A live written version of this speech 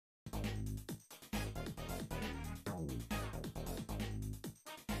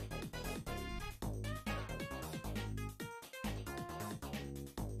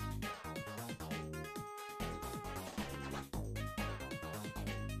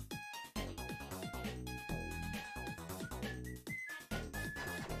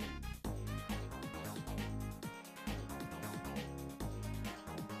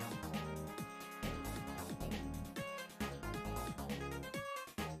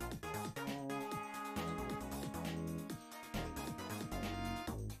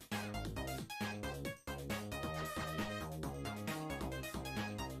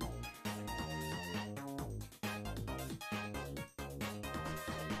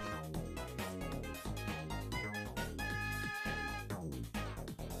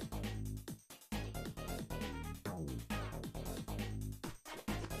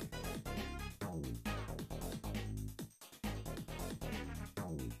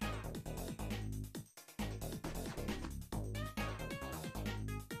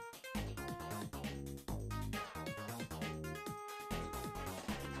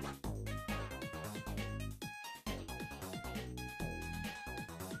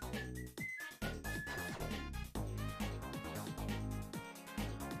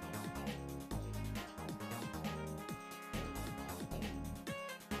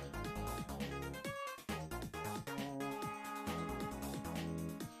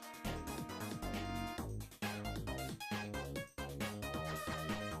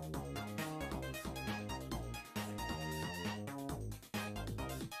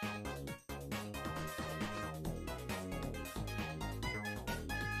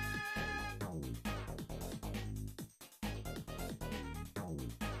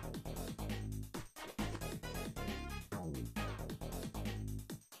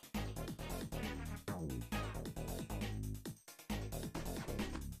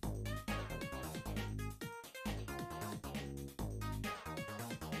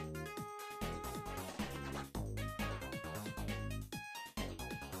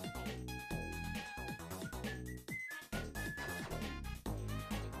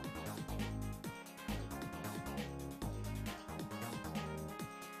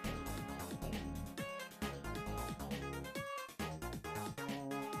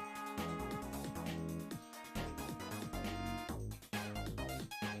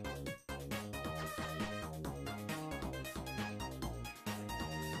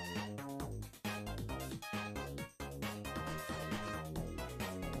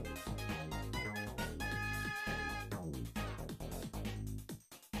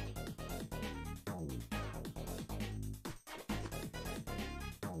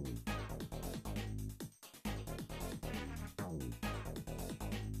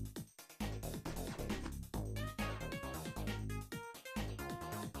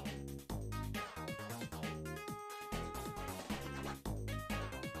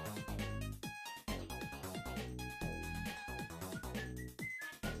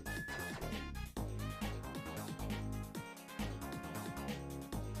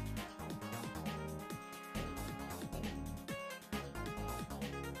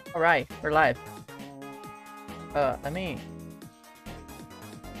Alright, we're live. Let me...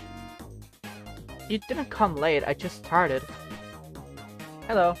 You didn't come late, I just started.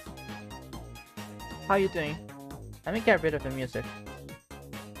 Hello. How you doing? Let me get rid of the music.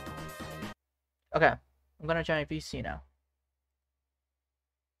 Okay, I'm gonna join VC now.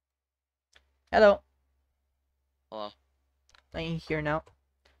 Hello. Hello. I'm here now.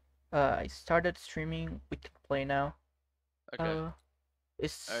 I started streaming, we can play now. Okay.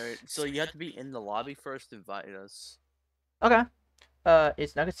 It's... Alright, so you have to be in the lobby first to invite us. Okay.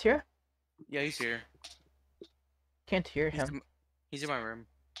 Is Nuggets here? Yeah, he's here. Can't hear He's him. in, he's in my room.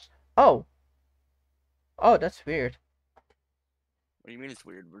 Oh! Oh, that's weird. What do you mean it's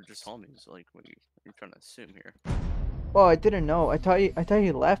weird? We're just homies. Like, what are you trying to assume here? Oh, I didn't know. I thought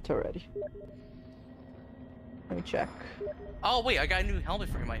he left already. Let me check. Oh, wait, I got a new helmet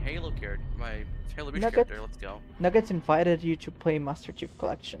for him. My Halo character. My Halo Reach Nugget? character. Let's go. Nuggets invited you to play Master Chief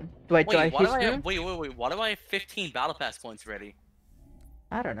Collection. Do I join Wait, why do his I room? have... Wait. Why do I have 15 Battle Pass points ready?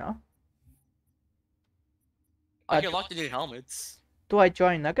 I don't know. I get locked in new helmets. Do I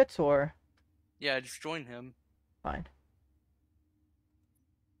join Nuggets or? Yeah, just join him. Fine.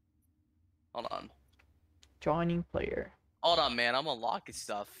 Hold on. Joining player. Hold on, man. I'm unlocking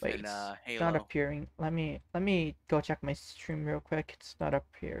stuff Wait, in it's Halo. not appearing. Let me go check my stream real quick. It's not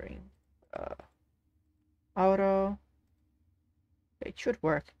appearing. Auto. It should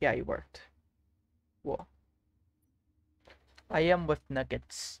work. Yeah, it worked. Whoa. I am with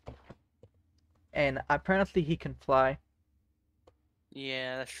Nuggets. And apparently he can fly.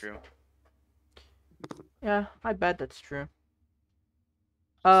 Yeah, that's true. Yeah, I bet that's true.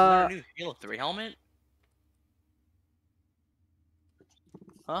 Is that a new Halo 3 helmet?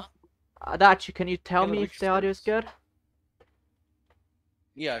 Huh? Adachi, can you tell Halo me Reach if the audio is first. good?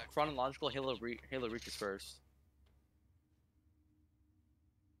 Yeah, chronological Halo Reach is first.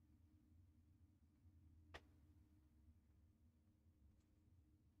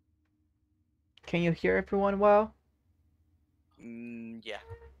 Can you hear everyone well? Yeah.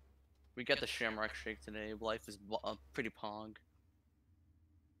 We got the Shamrock Shake today. Life is pretty pong.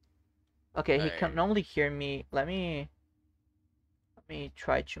 Okay, he can only hear me. Let me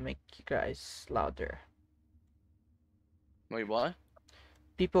try to make you guys louder. Wait, what?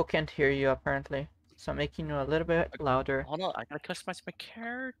 People can't hear you apparently, so I'm making you a little bit louder. Hold on, I gotta customize my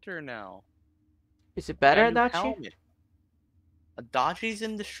character now. Is it better, Adachi? Helmet. Adachi's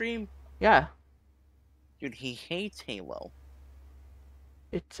in the stream? Yeah. Dude, he hates Halo.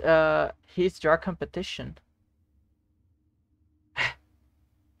 It's he's your competition.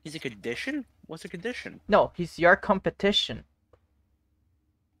 He's a condition? What's a condition? No, he's your competition.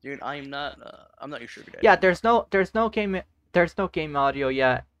 Dude, I'm not your sugar daddy. Yeah, there's no game audio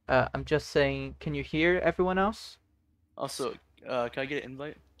yet. I'm just saying, can you hear everyone else? Also, can I get an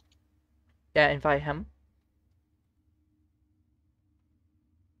invite? Yeah, invite him.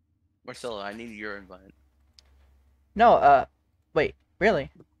 Marcelo, I need your invite. No, wait,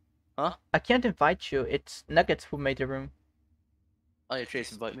 really? Huh? I can't invite you. It's Nuggets who made the room. Oh yeah,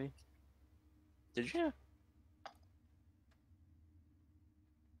 Chase, invite me. Did you?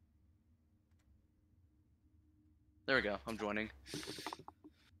 There we go. I'm joining.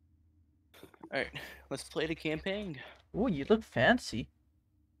 Alright, let's play the campaign. Ooh, you look fancy.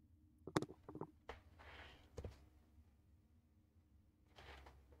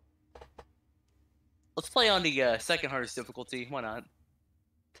 Let's play on the second hardest difficulty. Why not?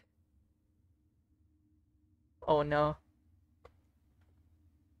 Oh no.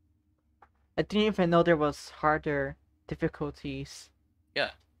 I didn't even know there was harder difficulties.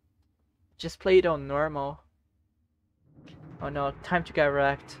 Yeah. Just play it on normal. Oh no, time to get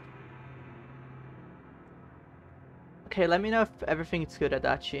wrecked. Okay, let me know if everything is good,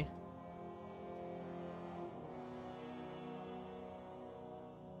 Adachi.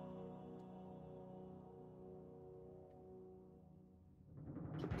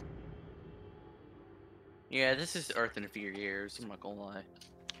 Yeah, this is Earth in a few years, I'm not gonna lie.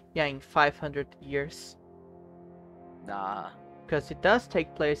 Yeah, in 500 years. Nah. Because it does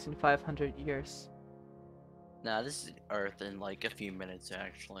take place in 500 years. Nah, this is Earth in like a few minutes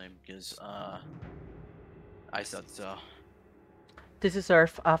actually, because I said so. This is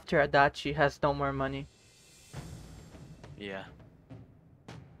Earth after Adachi has no more money. Yeah.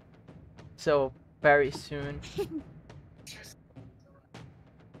 So, very soon.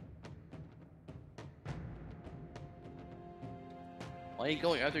 Why are you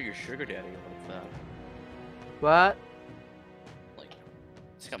going after your sugar daddy like that? What? Like,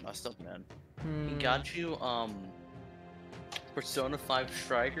 it's got messed up, man. He Hmm. got you, Persona 5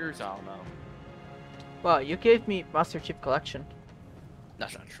 Strikers? I don't know. Well, you gave me Master Chief Collection.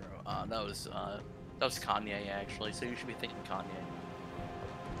 That's not true. That was Kanye actually. So you should be thinking Kanye.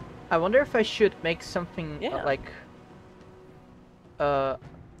 I wonder if I should make something Yeah.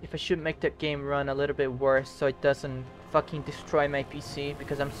 if I should make that game run a little bit worse so it doesn't fucking destroy my PC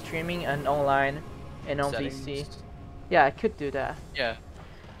because I'm streaming and online and on Settings. PC. Yeah, I could do that. Yeah.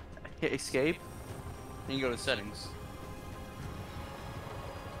 Hit escape. Then you go to settings.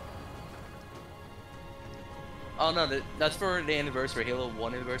 Oh no, that's for the anniversary, Halo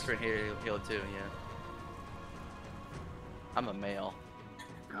 1 anniversary and Halo 2, yeah. I'm a male.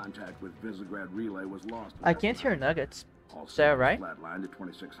 Contact with Visegrad relay was lost. I can't hear nuggets. All Is that right? flatlined at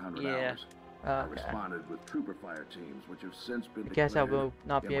 2600 Yeah. hours. I Okay. responded with trooper fire teams, which have since been I guess I declared will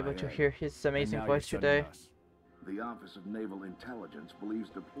not be able to MIA. hear his amazing voice today. The Office of Naval Intelligence believes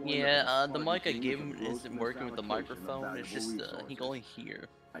deployment Yeah, of the mic I teams gave of him gross isn't working with the misallocation of microphone. It's valuable just he can only hear.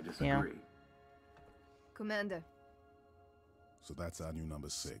 I disagree. Commander, So that's our new number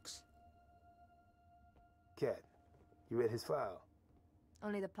 6. Cat, you read his file?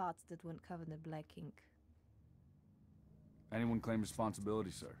 only the parts that weren't covered in black ink. Anyone claim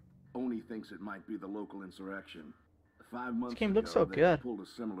responsibility, sir? Only thinks it might be the local insurrection. 5 months game ago, looks so they good. pulled a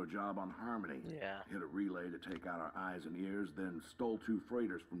similar job on Harmony. Yeah. Hit a relay to take out our eyes and ears, then stole 2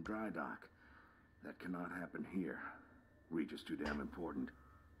 freighters from dry dock. That cannot happen here. Reach is too damn important.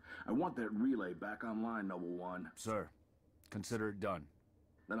 I want that relay back online, Noble One. Sir, consider it done.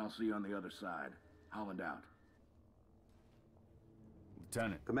 Then I'll see you on the other side. Holland out.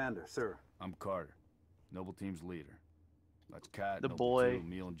 Lieutenant, Commander, sir. I'm Carter, Noble Team's leader. That's Cat, The Noble boy. 2,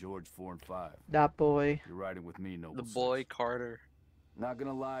 Neil and George 4 and 5. That boy. You're riding with me, Noble The 6. boy Carter. Not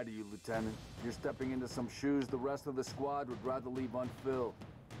gonna lie to you, Lieutenant. You're stepping into some shoes the rest of the squad would rather leave unfilled.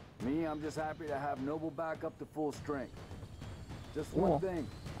 Me, I'm just happy to have Noble back up to full strength. Just Cool. one thing.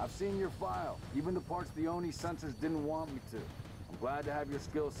 I've seen your file. Even the parts the Oni sensors didn't want me to. I'm glad to have your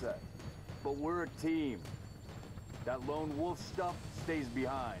skill set. But we're a team. That lone wolf stuff stays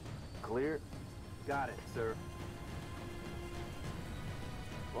behind. Clear? Got it, sir.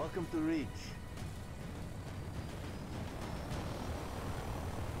 Welcome to Reach.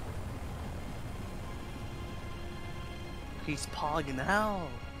 He's pogging out.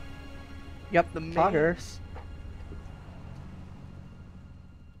 Yep, The the man. poggers.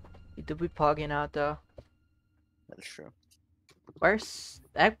 He did be pogging out though. That's true. Where's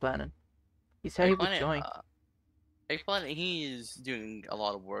Eggplanet? He said he would Eggplanet, join. Eggplanet, he is doing a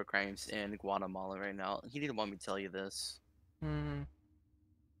lot of war crimes in Guatemala right now. He didn't want me to tell you this. Hmm.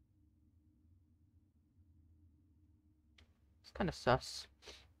 It's kind of sus.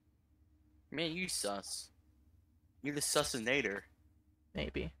 Man, you sus. You're the sussinator.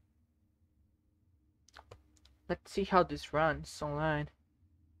 Maybe. Let's see how this runs online.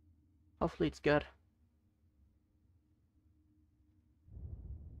 Hopefully it's good.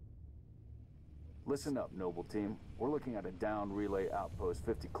 Listen up, Noble Team. We're looking at a down relay outpost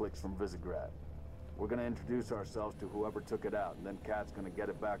 50 clicks from Visegrad. We're gonna introduce ourselves to whoever took it out, and then Cat's gonna get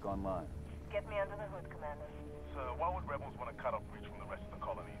it back online. Get me under the hood, Commander. Sir, why would rebels want to cut off Reach from the rest of the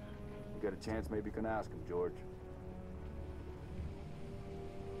colonies? You get a chance, maybe you can ask him, George.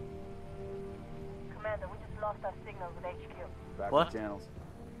 Commander, we just lost our signal with HQ. Back What? to channels.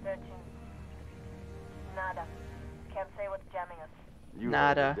 Searching. Nada. Can't say what's jamming us. You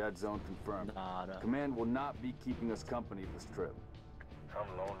Nada. heard the dead zone confirmed. Nada. Command will not be keeping us company this trip. I'm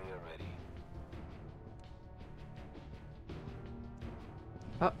lonely already.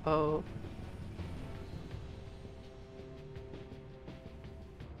 Uh-oh.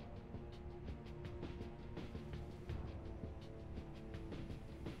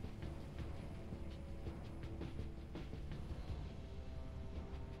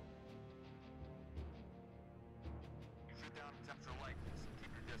 Shoot down attempts are like this.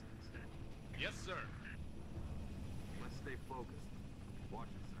 Keep your distance. Yes, sir. Let's stay focused. Watch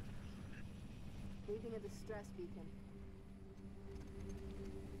your sectors. Reading a distress beacon.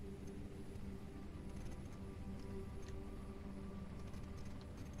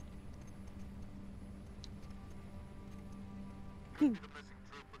 The missing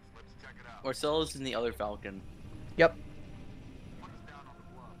troopers. Let's check it out. Marcelo's in the other Falcon. Yep. One is down on the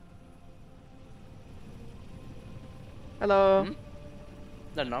bluff. Hello. Hmm?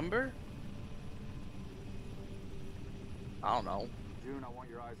 The number? I don't know. June, I want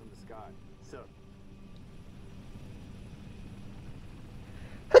your eyes on the sky. Sir.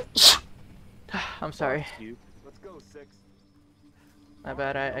 I'm sorry. You. Let's go, 6. My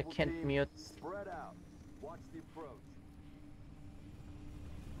bad, I Noble can't Team, mute. Spread out. Watch the approach.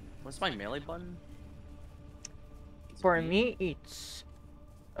 What's my melee button? It's For B? me, it's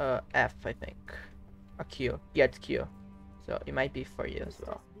F, I think. Or Q. Yeah, it's Q. So it might be for you as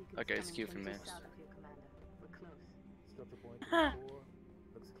well. Okay, it's Q for me. Structure point 4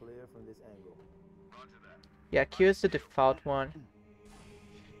 looks clear from this angle. Yeah, Q is the default one.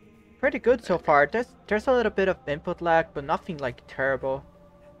 Pretty good so far. There's a little bit of input lag, but nothing like terrible.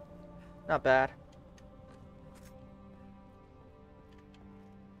 Not bad.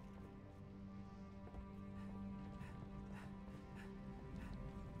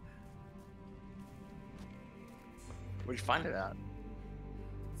 Where'd you find it at?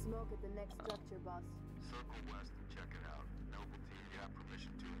 Smoke at the next structure, boss. Circle west and check it out. Noble team, you have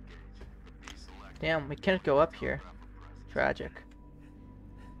permission to engage. But be selective. Damn, we can't go up here. Tragic.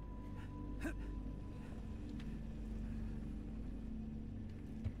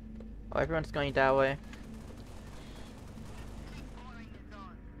 Oh, everyone's going that way.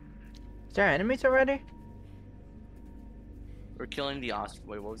 Is there enemies already? We're killing the ostrich.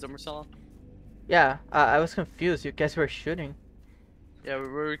 Wait, what was that, Marcelo? Yeah, I was confused. You guys were shooting. Yeah,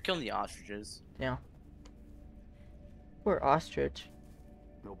 we're killing the ostriches. Yeah. Poor ostrich.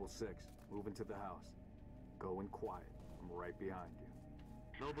 Noble 6, move into the house. Go in quiet. I'm right behind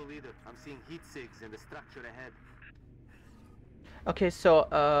you. Noble leader, I'm seeing heat sigs in the structure ahead. Okay, so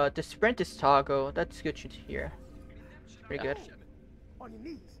the sprint is toggle. That's good to hear. Pretty good. On your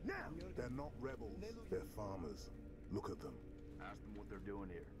knees, now! They're not rebels, they're farmers. Look at them. Ask them what they're doing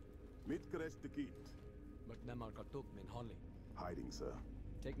here. Mitkrestikit. McNamar Katuk min Holly. Hiding, sir.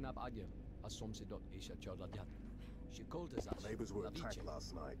 Tegnab Agil, Asomsidot Isha Chodadjat. She called us as Neighbors were attacked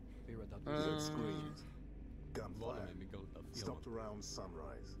last night. We Piradad. heard screams. Gunfire. Stopped around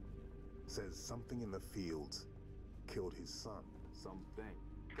sunrise. Says something in the fields killed his son. Something.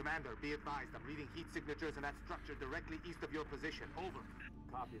 Commander, be advised, I'm reading heat signatures in that structure directly east of your position. Over.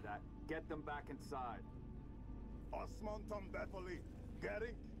 Copy that. Get them back inside. Osman Tom Bethely.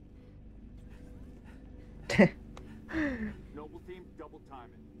 Getting? Noble team, double time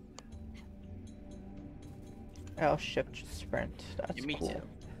it. I'll shift sprint. That's Yeah, me cool. too.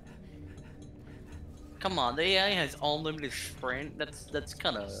 Come on, the AI has unlimited sprint. That's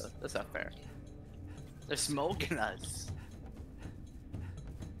not fair. They're smoking us.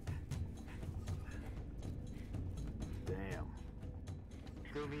 Damn.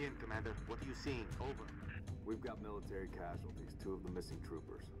 Fill me in, Commander. What are you seeing? Over. We've got military casualties, 2 of the missing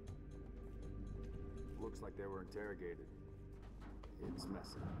troopers. Looks like they were interrogated. It's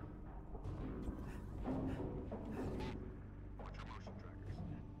messy. Watch your motion trackers.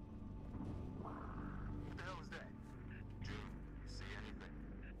 What the hell is that? June, you see anything?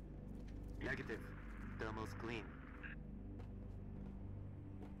 Negative. Thermal's clean.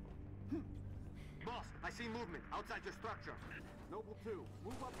 Boss, I see movement outside your structure. Noble 2,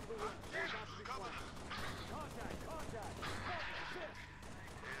 move up to the left. We're about to be flanked. Contact! Contact! Assist!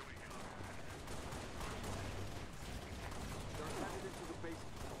 Here we go. Start headed into the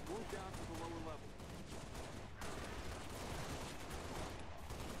basement. Move down to the lower level.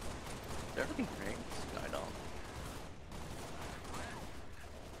 They're looking great. I don't.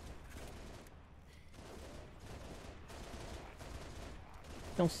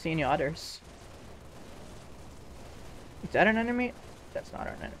 Don't see any others. Is that an enemy? That's not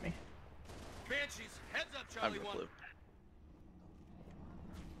an enemy. Banshees, heads up, I'm Charlie real 1. blue.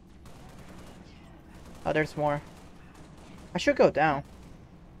 Oh, there's more. I should go down.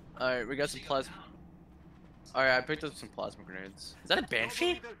 Alright, we got some plasma. Alright, I picked up some plasma grenades. Is that a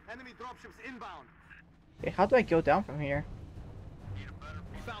banshee? Noble leader, enemy dropships inbound. Okay, how do I go down from here?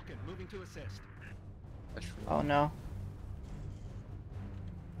 Falcon, moving to assist. That's true. Oh no.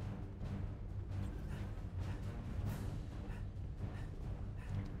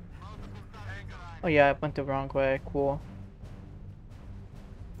 Oh yeah, I went the wrong way. Cool.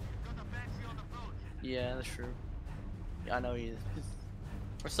 Yeah, that's true. Yeah, I know he is.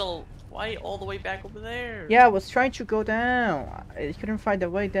 Marcelo, why all the way back over there? Yeah, I was trying to go down. I couldn't find the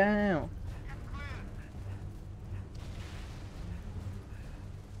way down.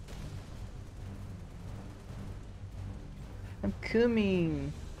 I'm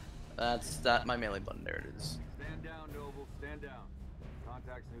coming. That's that my melee button. There it is. Stand down, Noble. Stand down.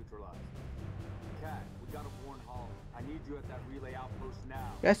 Contacts neutralized. Cat, we got a Warren Hall. I need you at that relay outpost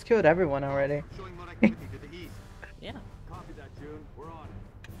now. You guys killed everyone already. Showing more activity to the east. Yeah. Copy that, June. We're on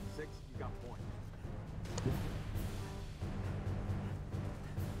it. 6, you got point.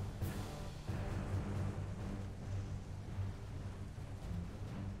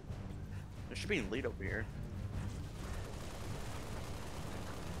 There should be a lead over here.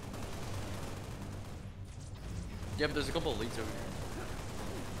 Yeah, but there's a couple of leads over here.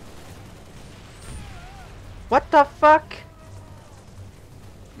 What the fuck?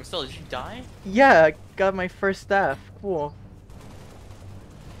 Marcelo, did you die? Yeah, I got my first staff. Cool.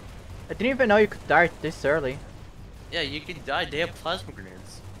 I didn't even know you could die this early. Yeah, you can die. They have plasma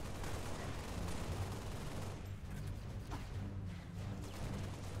grenades.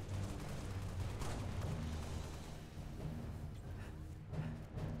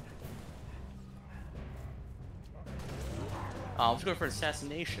 I was going for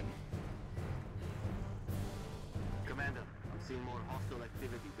assassination. Commander, I'm seeing more hostile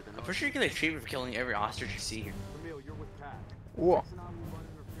activity to the I'm north. pretty sure you get an achievement for killing every ostrich you see here. Camille, you're with Cat. Whoa. Six and I will run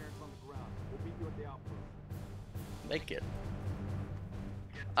interference on the ground. We'll meet you at the outpost. Make it.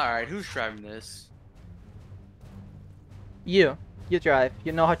 Alright, who's driving this? You drive.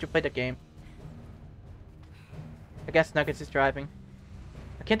 You know how to play the game. I guess Nuggets is driving.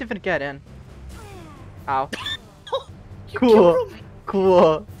 I can't even get in. Ow. You Cool. killed him!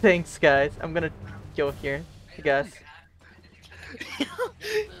 Cool. Thanks, guys. I'm gonna go here. I guess.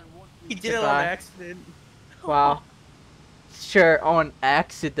 He did it on Goodbye. accident. Wow. Sure, on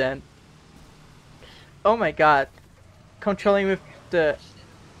accident. Oh my god. Controlling with the...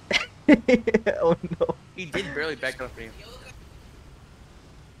 oh no. He did barely back up me.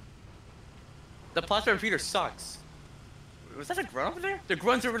 The plasma repeater sucks. Was that a grunt over there? The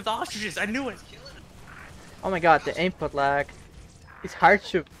grunts are with the ostriches. I knew it. Oh my god, the input lag. It's hard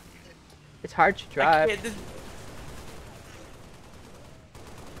to... It's hard to drive.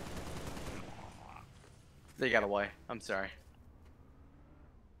 They got away. I'm sorry.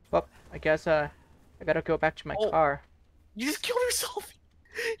 Well, I guess I gotta go back to my car. You just killed yourself.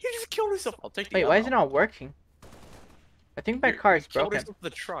 You just killed yourself. I'll take the Wait, why is it ammo. not working? I think my You- car you is killed broken. yourself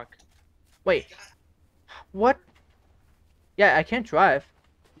with the truck. Wait. What? Yeah, I can't drive.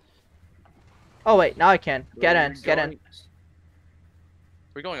 Oh wait, now I can. Get in, get in.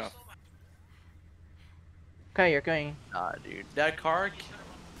 We're going off. Okay, you're going. Nah, dude. That car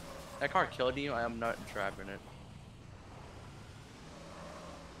killed you. I am not driving it.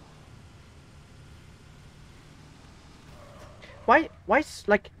 Like,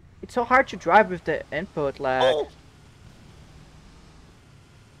 it's so hard to drive with the input lag. Oh!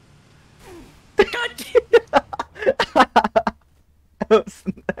 God damn. That was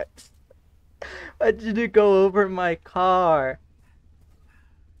nuts. Why did you go over my car?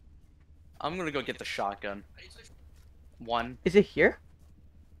 I'm gonna go get the shotgun. One. Is it here?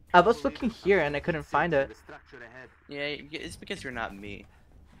 I was looking here and I couldn't find it. The structure ahead. Yeah, it's because you're not me.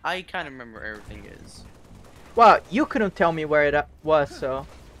 I kind of remember where everything is. Well, you couldn't tell me where it was, so...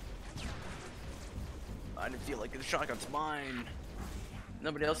 I didn't feel like the shotgun's mine.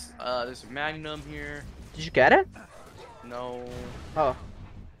 Nobody else. There's a Magnum here. Did you get it? No. Oh.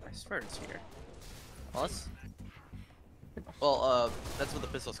 I swear it's here. Well, that's what the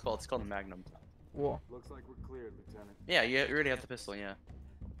pistol's called. It's called a Magnum. Whoa. Looks like we're cleared, Lieutenant. Yeah, you already have the pistol, yeah.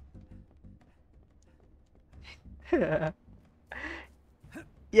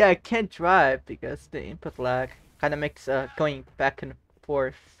 Yeah, I can't drive because the input lag kind of makes going back and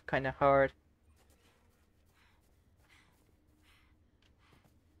forth kind of hard.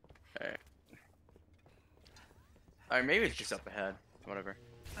 Alright. Alright, maybe it's just up ahead. Whatever.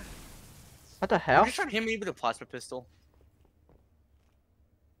 What the hell? I'm just trying to hit me with a plasma pistol.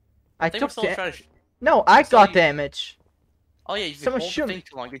 I think took Marcelo's trying to No, I Marcelo, got damage. Oh yeah, you can Someone hold shoot the me. thing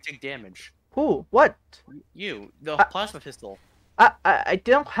too long, you take damage. Who? What? You, the I- plasma pistol. I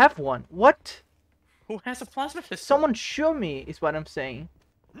don't have one. What? Who has a plasma pistol? Someone shoot me is what I'm saying.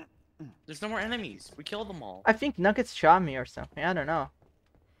 There's no more enemies. We killed them all. I think Nuggets shot me or something. I don't know.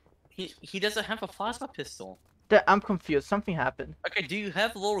 He doesn't have a plasma pistol. I'm confused. Something happened. Okay, do you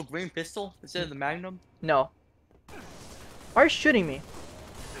have a little green pistol instead of the Magnum? No. Why are you shooting me? I'm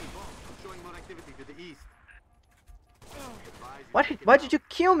showing more activity to the east. Why did you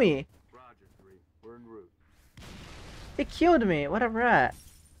kill me? Roger, 3. We're en route. He killed me. What a rat.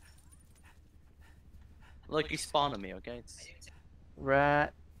 Look, he spawned on me, okay?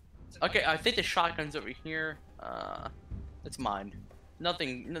 Rat. Okay, I think the shotgun's over here. It's mine.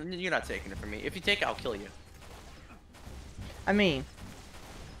 Nothing, you're not taking it from me. If you take it, I'll kill you. I mean,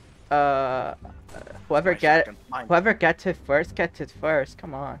 whoever My shotgun's mine. gets it first gets it first.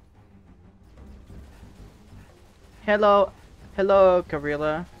 Come on. Hello,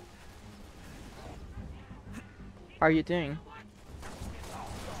 gorilla. How are you doing?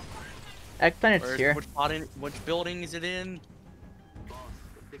 Eggplanet's Where's- here. Which building is it in? Boss,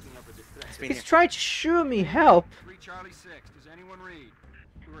 we're picking up a distraction. It's been He's here. trying to shoot me. Help! 3 Charlie 6, does anyone read?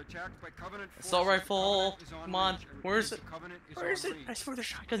 We were attacked by Covenant Assault forces. rifle. Covenant is on Come on. reach. I repeat, Where is the it? Covenant is Where on is it? reach. I swear the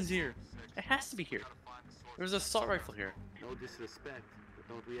shotgun's here. It has to be here. There's an assault rifle here. No disrespect, but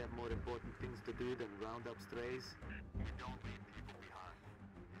don't we have more important things to do than round up strays? We don't leave people behind.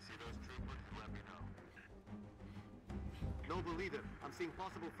 You see those troopers? Let me know. No Noble leader, I'm seeing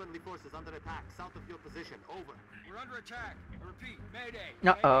possible friendly forces under attack south of your position. Over. We're under attack. I repeat, Mayday.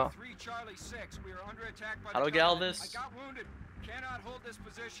 Uh-oh. 3 Charlie 6. We are under attack by How do the we get out of government. this? I got wounded. Cannot hold this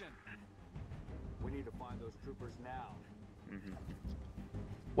position. We need to find those troopers now.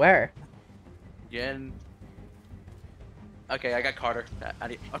 Where? Again. Okay, I got Carter.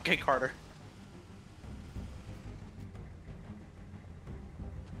 Okay, Carter.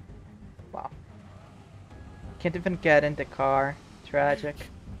 Wow. Can't even get in the car. Tragic.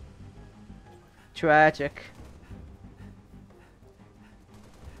 Tragic.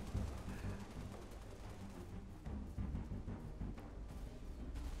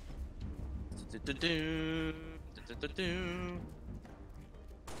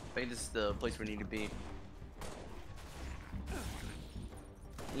 I think this is the place we need to be.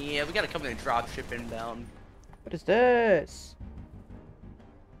 Yeah, we gotta come in and drop ship inbound. What is this?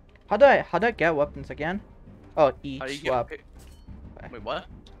 How do I get weapons again? Oh, E How do you swap. get? Wait, what?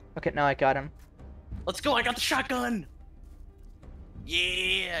 Okay, now I got him. Let's go! I got the shotgun.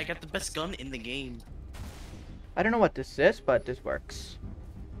 Yeah, I got the best gun in the game. I don't know what this is, but this works.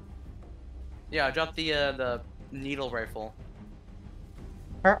 Yeah, I dropped the needle rifle.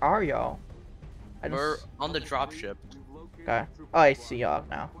 Where are y'all? We're on the drop ship. Okay. Oh, I see y'all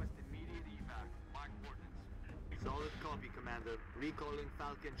now. Solid copy, Commander. Recalling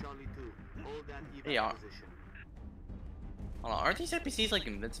Falcon Charlie 2. Hold that evac Yeah. position. Hold on, aren't these NPCs like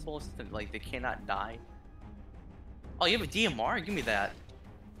invincible? Like they cannot die? Oh, you have a DMR? Give me that.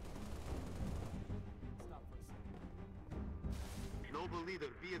 Noble leader,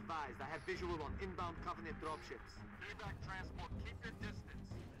 be advised. I have visual on inbound Covenant dropships. Evac transport, keep your distance.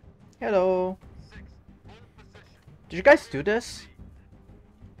 Hello. 6, hold position. Did you guys do this?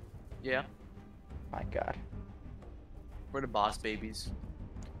 Yeah, My god. we're the boss babies.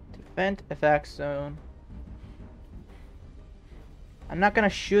 Defend evac zone. I'm not gonna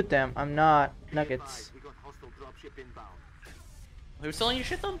shoot them. I'm not. Be Nuggets. advised, we got hostile dropship inbound. Who's telling you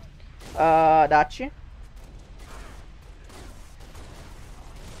shit them? Dachi.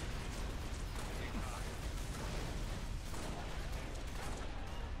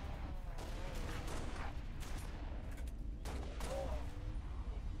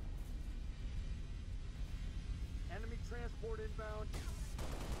 Enemy transport inbound.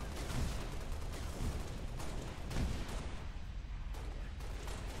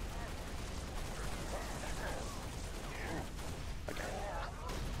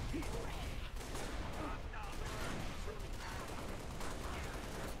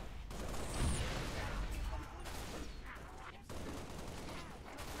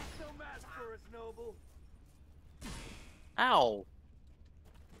 So mad for us, Noble. Ow!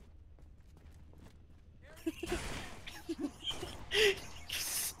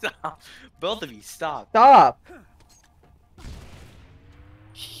 Stop! Both of you, stop! Stop.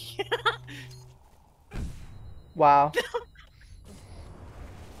 Wow.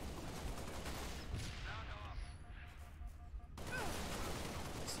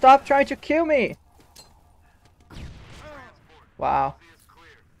 Stop trying to kill me. Wow.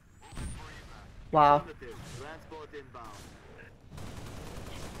 Wow. Affirmative. Transport inbound.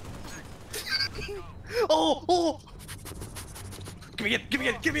 Oh! Oh! Give me it! Give me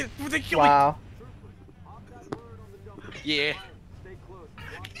it! Give me it! They kill Wow. me! Yeah. Stay close.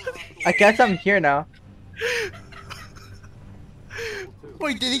 Watch for hostile I guess I'm here now.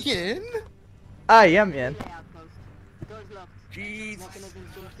 Wait, did he get in? I am in. Relay outpost. Doors locked. Jeez. Mechanisms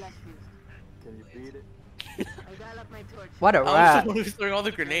being flash fused. Can you beat it? I dial up my torch. What a I was rat. the one who's throwing all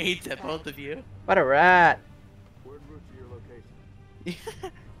the grenades at both of you. What a rat. We're en route to your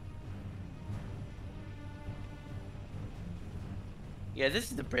location. Yeah,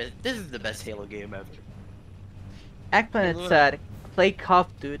 this is the best Halo game ever. Eggplant said, play Call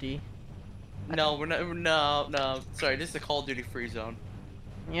of Duty. No, we're not. No. Sorry, this is a Call of Duty free zone.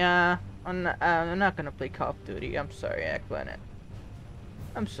 Yeah, I'm not gonna play Call of Duty. I'm sorry, Eggplant.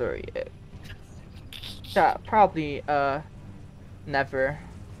 I'm sorry. Yeah, probably, never.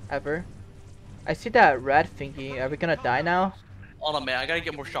 Ever. I see that red thingy. Are we gonna die now? Hold on, man. I gotta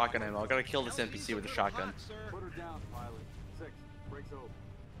get more shotgun ammo. I gotta kill this NPC with a shotgun. Put her down, pilot. 6. Breaks open.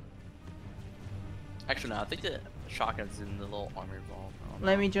 Actually, no. I think the shotgun's in the little armor vault.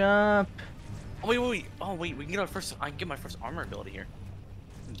 Let me jump. Oh, wait. Oh, wait. We can get our first. I can get my first armor ability here.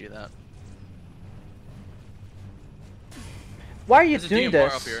 I can do that. Why are you There's a doing DMR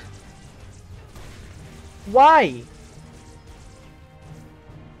this? up here. Why?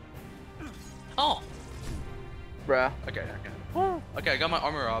 Oh. Bruh. Okay. Okay, I got my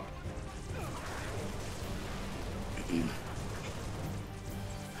armor up.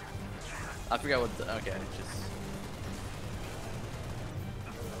 I forgot what the. Okay, just.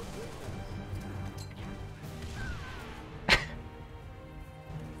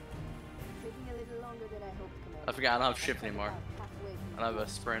 Yeah, I don't have shift anymore. I don't have a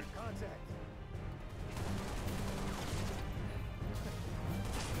sprint.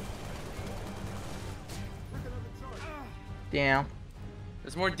 Damn.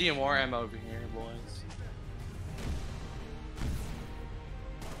 There's more DMR ammo over here, boys.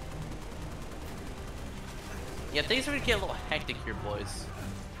 Yeah, things are gonna get a little hectic here, boys.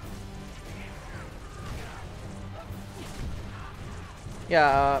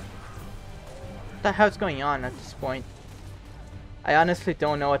 Yeah, what the hell's going on at this point? I honestly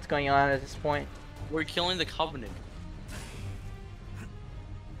don't know what's going on at this point. We're killing the Covenant.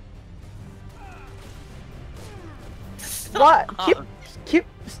 What?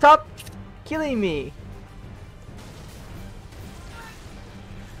 Stop killing me.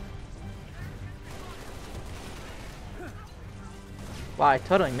 Wow, I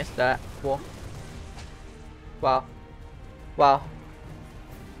totally missed that. Cool. Wow. Wow.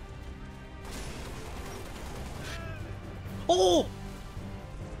 Oh!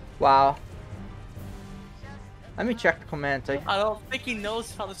 Wow. Let me check the comments. I don't think he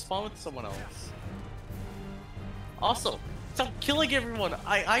knows how to spawn with someone else. Also, stop killing everyone!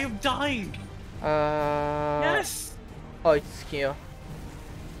 I am dying! Yes! Oh, it's skill.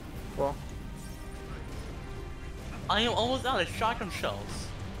 Cool. I am almost out of shotgun shells.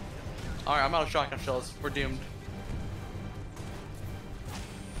 Alright, I'm out of shotgun shells. We're doomed.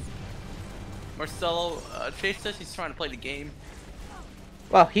 Marcelo, Chase says he's trying to play the game.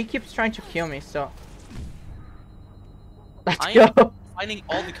 Well, he keeps trying to kill me, so... Let's I go! am fighting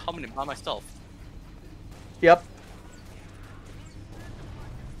all the Covenant by myself. Yep.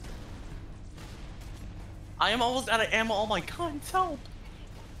 I am almost out of ammo. Oh my god, help!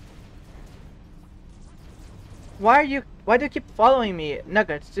 Why do you keep following me?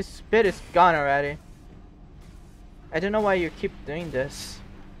 Nuggets, this spit is gone already. I don't know why you keep doing this.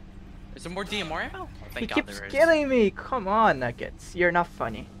 Is there more DMR ammo? Oh, He thank God keeps there is. killing me! Come on, Nuggets. You're not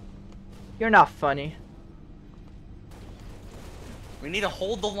funny. You're not funny. We need to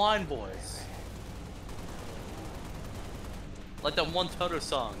hold the line, boys. Like that one Toto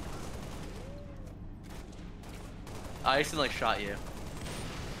song. I accidentally shot you.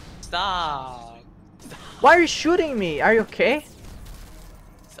 Stop! Why are you shooting me? Are you okay?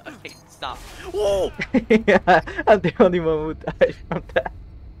 Okay, stop. Whoa! Yeah, I'm the only one who died from that.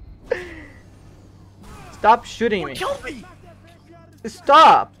 Stop shooting me. Kill me!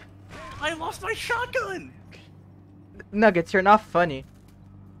 Stop! I lost my shotgun! Nuggets, you're not funny.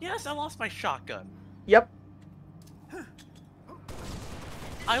 Yes, I lost my shotgun. Yep.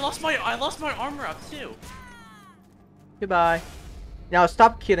 I lost my armor up too. Goodbye. Now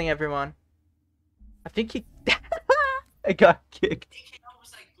stop killing everyone. I think he... I got kicked.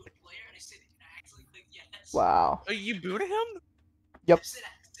 Wow. Oh, you booted him? Yep.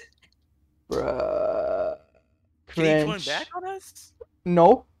 Bruh. Can he join Cringe. back on us?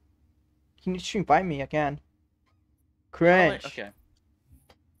 No. He needs to invite me again. Cringe. Okay.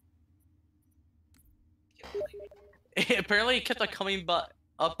 Apparently it kept on coming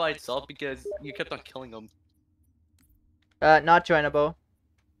up by itself because you kept on killing him. Not joinable.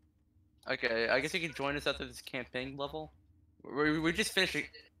 Okay, I guess you can join us after this campaign level. We're just finishing.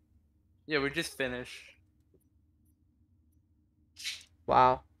 Yeah, we're just finished.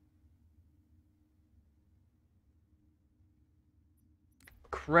 Wow.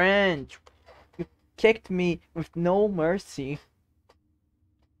 Cringe. You kicked me with no mercy.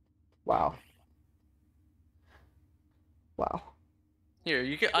 Wow. Wow. Here,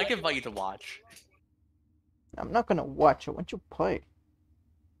 I can invite you to watch. I'm not gonna watch. I want to play.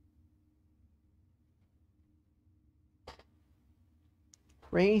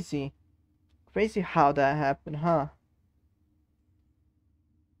 Crazy. Crazy how that happened, huh?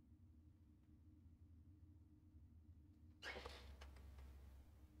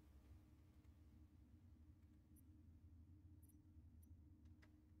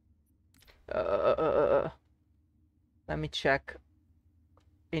 Let me check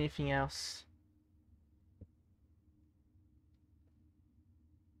anything else.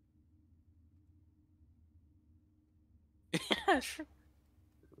 Yeah, sure.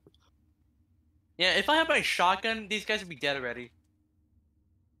 Yeah, if I had my shotgun, these guys would be dead already.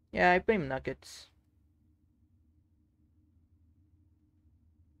 Yeah, I blame Nuggets.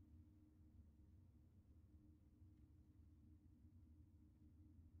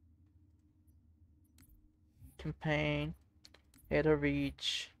 Campaign. Halo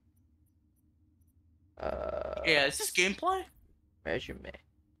Reach. Yeah, is this gameplay? Resume.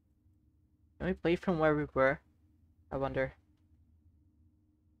 Can we play from where we were? I wonder.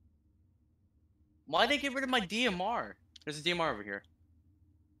 Why'd they get rid of my DMR? There's a DMR over here.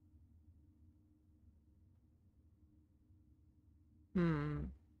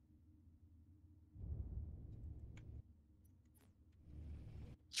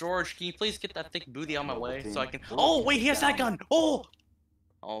 George, can you please get that thick booty on my Noble way team, so I can? we're Oh looking wait, he has that down. gun. Oh,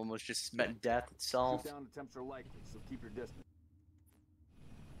 almost just met death itself. Shoot down attempts are likely, so keep your distance.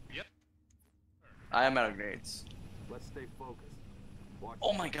 Yep. I am out of grenades. Let's stay focused. Watch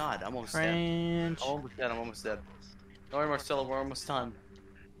Oh my god, I'm almost dead. French. I'm almost dead. I'm almost dead. Don't worry, Marcelo, we're almost done.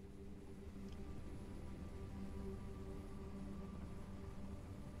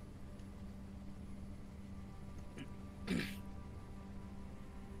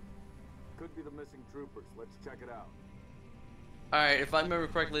 Could be the missing troopers. Let's check it out. Alright, if I remember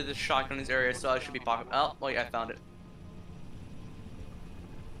correctly, this shotgun in this area, so I should be pocket. Oh, wait, I found it.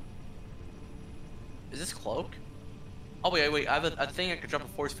 Is this cloak? Oh wait, I have a thing I could jump a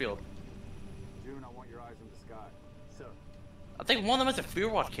force field. June, I want your eyes in the sky. Sir. I think one of them has a fear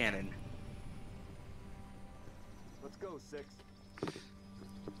watch cannon. Let's go, 6.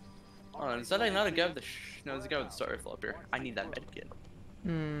 Hold on, is that not a guy with the no, there's a guy with the star rifle up here. I need that medkit.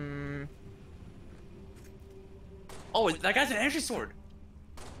 Oh, that guy's an energy sword.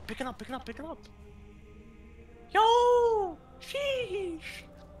 Pick it up, pick it up, pick it up. Yo! Sheesh!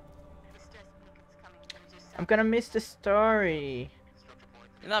 I'm gonna miss the story.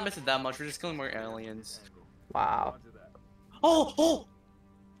 You're not missing that much, we're just killing more aliens. Wow. Oh! Oh!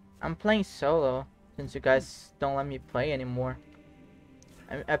 I'm playing solo since you guys don't let me play anymore.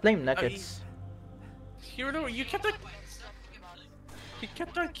 I blame Nuggets. You kept on... You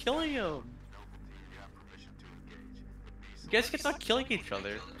kept on killing him. You guys kept on killing each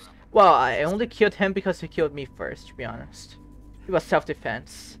other. Well, I only killed him because he killed me first, to be honest. It was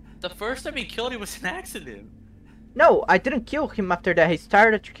self-defense. The first time he killed him was an accident. No, I didn't kill him after that. He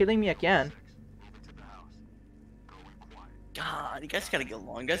started killing me again. God, you guys gotta get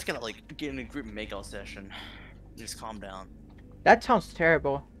along. You guys gotta, like, get in a group makeout session. Just calm down. That sounds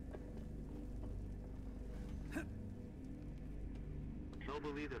terrible.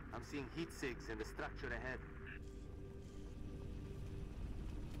 Noble leader, I'm seeing heat sigs in the structure ahead.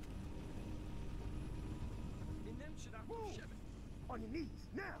 On your knees,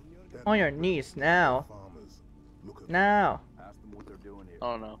 now! On your knees, now. Now. Ask them what they're doing here.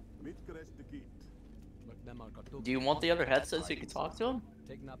 Oh no. Do you want the other headset so you can talk to him?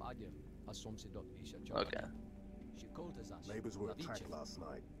 Okay. Neighbors were attacked last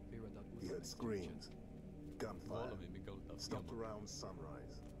night. He heard screams, gunfire, stopped around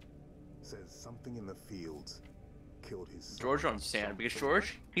sunrise. Says something in the fields killed his son. George understand because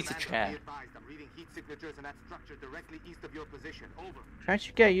George, he's a Chad. I'm reading heat signatures in that structure directly east of your position. Over. Trying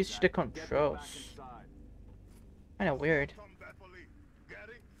to get used to the controls. Kinda weird.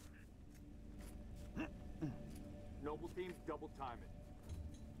 Noble team, double time it.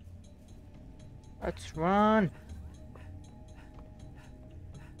 Let's run.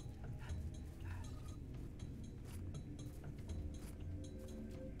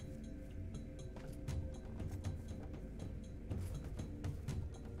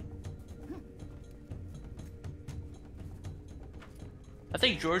 I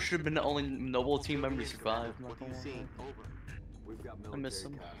think George should have been the only noble team member to survive. What are you seeing? Over. We've got I miss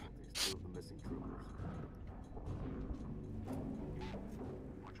military him. casualties, 2 of the missing troopers.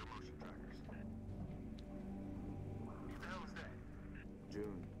 Watch your motion trackers. What the hell is that?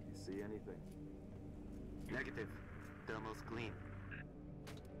 June, you see anything? Negative. Thermal's clean.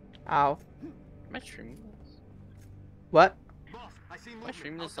 Ow. Am I streaming this? What? Boss, I see Am I movement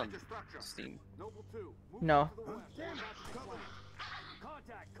streaming this outside on your structure. Steam? Noble 2, move No. to the west.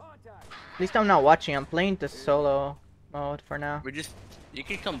 Contact, contact. At least I'm not watching. I'm playing the solo mode for now. You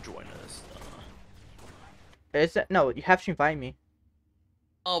can come join us. Is it? No, you have to invite me.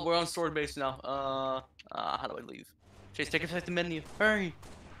 Oh, we're on sword base now. How do I leave? Chase, take us to the menu. Hurry.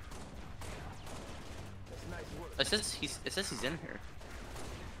 It says he's in here.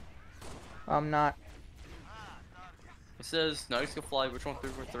 I'm not. It says no, can fly which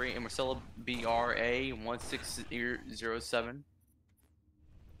 1343 and Marcelo BRA 1607.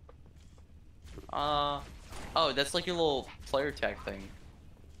 Oh, that's like your little player tag thing.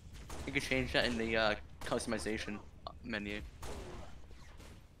 You can change that in the customization menu.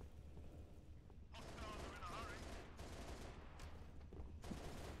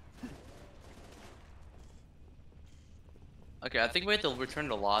 Okay, I think we have to return to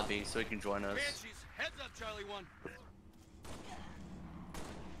the lobby so he can join us. Banshees, heads up, Charlie 1.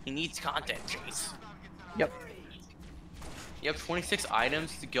 He needs content, Chase. Yep. You have 26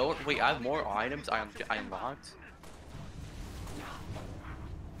 items to go. Wait, I have more items I unlocked.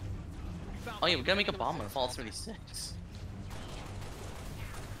 Oh yeah, we gotta make a bomb on Fallout 76.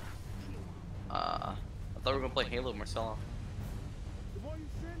 I thought we were gonna play Halo, Marcelo.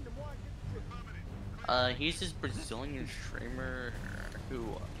 He's this Brazilian streamer who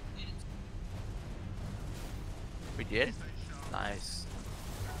we did. Nice.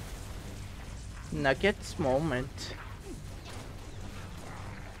 Nuggets moment.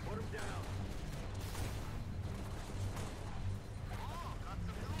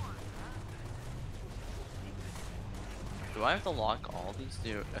 Do I have to lock all these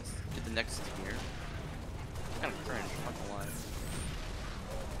to the next tier? Kind of cringe, not gonna lie.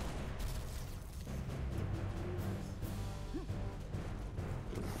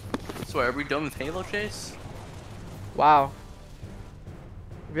 So are we done with Halo Chase? Wow.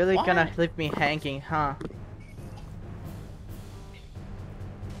 Really Why? gonna leave me hanging, huh?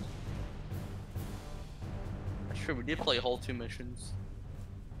 Sure, we did play whole 2 missions.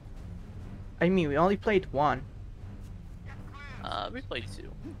 I mean, we only played one. We played 2.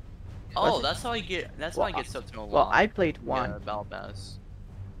 Was Oh, it? that's how I get. That's Well, how I get stuff to unlock. Well, I played one. Yeah, Battle Pass.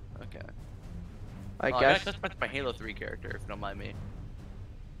 Okay. I Oh, guess. I got my Halo 3 character, if you don't mind me.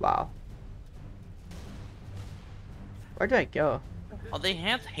 Wow. Where do I go? Oh, they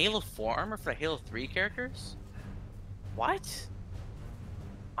have Halo 4 armor for the Halo 3 characters? What?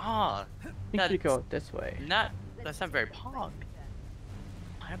 Ah, I think we go this way. that's not very pog.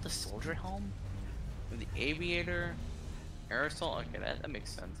 I have the soldier helm, and the aviator, aerosol. Okay, that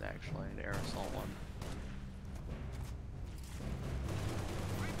makes sense actually. The aerosol one.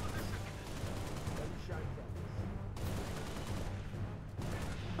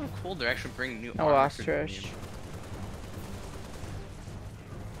 Oh, cool! They're actually bringing new Oh, armor to the ostrich. game.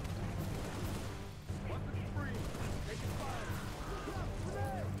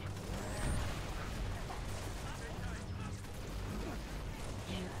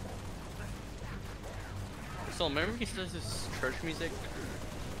 So remember he says this church music?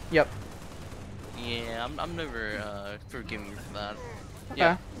 Yep. Yeah, I'm never forgiving you for that. Okay.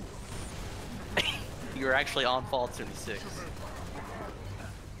 Yeah. You're actually on Fallout 76.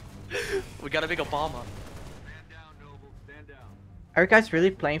 We got a big Obama. Are you guys really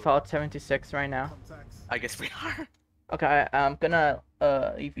playing Fallout 76 right now? I guess we are. Okay, I'm gonna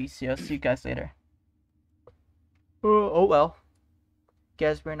EVC. I'll see you guys later. Oh well.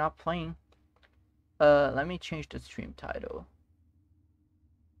 Guess we're not playing. Let me change the stream title.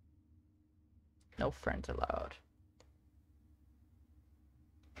 No friends allowed.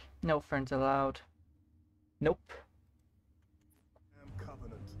 No friends allowed. Nope.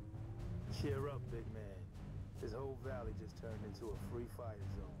 Covenant. Cheer up, big man. This whole valley just turned into a free fire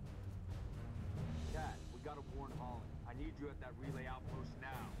zone. Cat, we gotta warn Holland. I need you at that relay outpost now.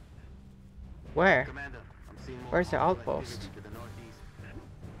 Where? Commander, I'm seeing more Where's the hostile outpost? activity to the northeast.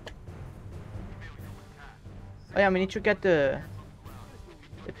 Oh yeah, we need to get the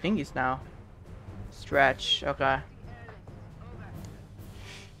thingies now. Stretch. Okay.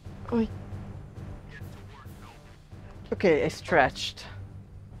 Oi. Okay, I stretched.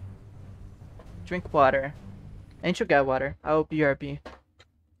 Drink water. I need to get water. I'll BRB.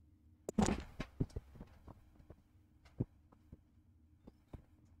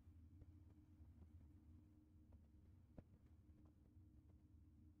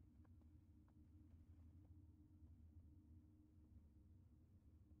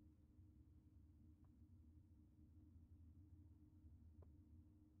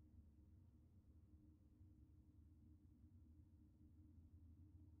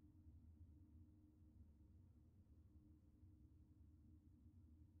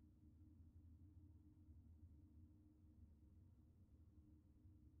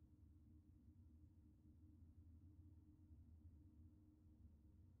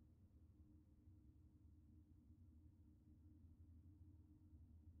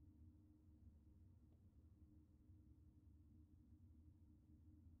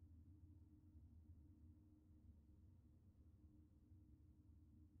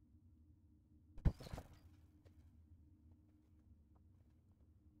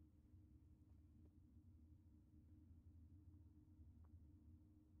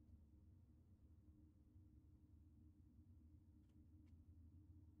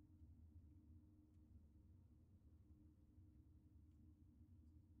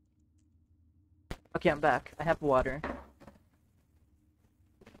 Okay, I'm back. I have water. Oh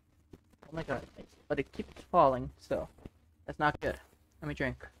my god. But it keeps falling, so that's not good. Let me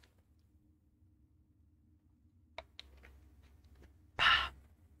drink.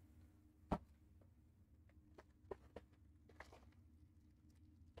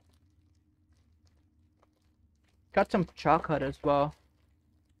 Got some chocolate as well.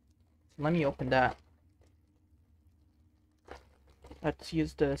 Let me open that. Let's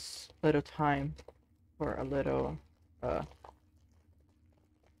use this little time for a little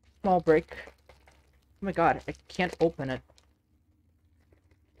Small break. Oh my god, I can't open it.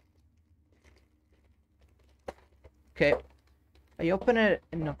 Okay. I open it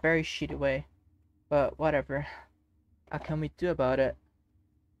in a very shitty way. But whatever. What can we do about it?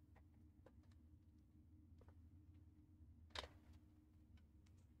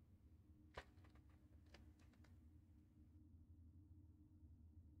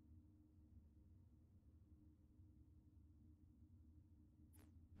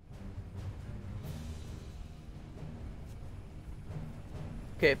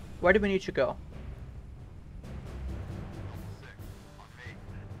 Okay, where do we need to go?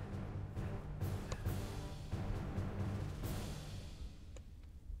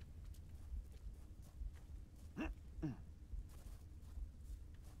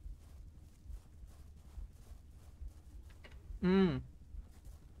 Hmm.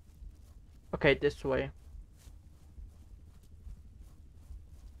 Okay, this way.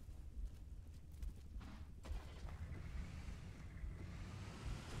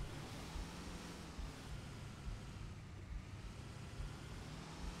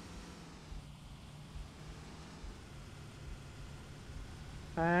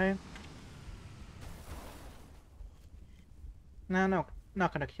 Okay. No,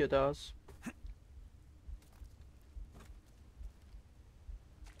 not gonna kill those.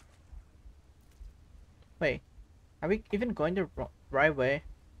 Wait, are we even going the right way?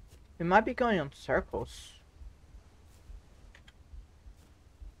 We might be going on circles.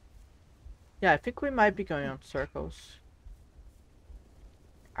 Yeah, I think we might be going on circles.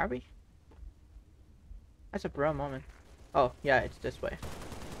 Are we? That's a bro moment. Oh, yeah, it's this way.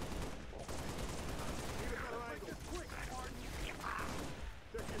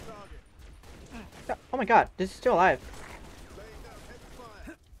 Oh my god, this is still alive.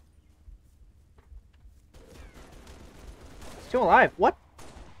 Still alive, what?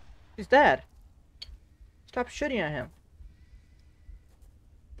 He's dead. Stop shooting at him.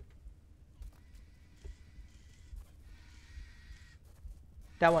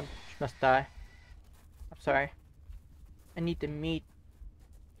 That one must die. I'm sorry. I need the meat.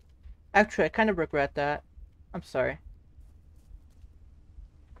 Actually, I kind of regret that. I'm sorry.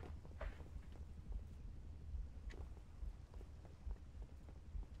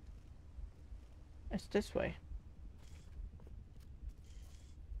 It's this way.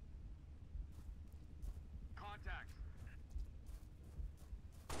 Contact.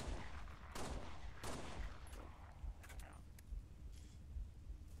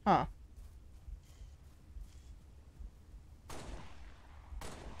 Huh.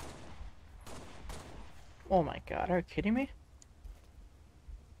 Oh my god, are you kidding me?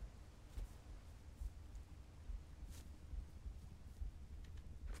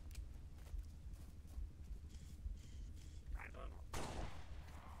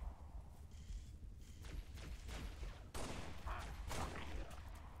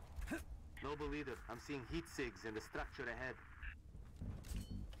 Noble leader, I'm seeing heat sigs in the structure ahead.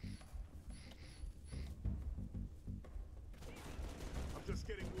 I'm just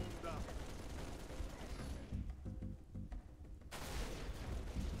getting warmed up.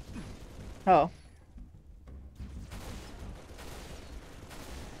 Oh.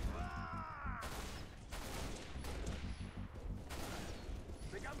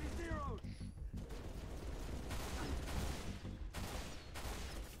 They got me zeroed.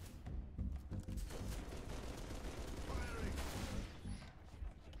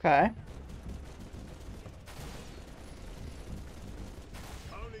 Okay.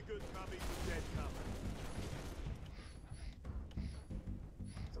 Only good copies of dead cover.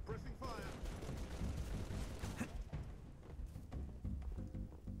 Suppressing fire.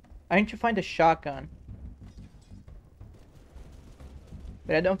 I need to find a shotgun.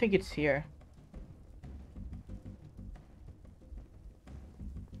 But I don't think it's here.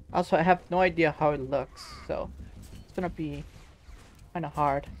 Also, I have no idea how it looks, so it's gonna be kind of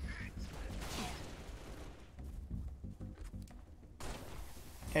hard.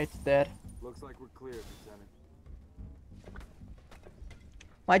 Okay, it's dead. Looks like we're clear, Lieutenant.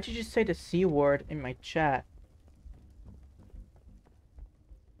 Why did you say the C word in my chat?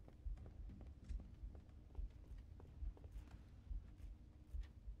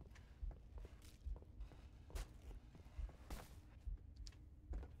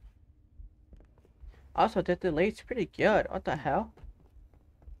 Also, the delay is pretty good. What the hell?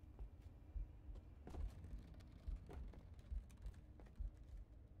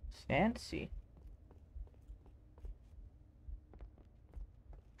 Fancy.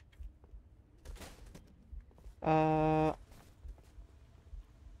 I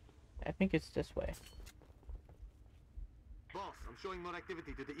think it's this way. Boss, I'm showing more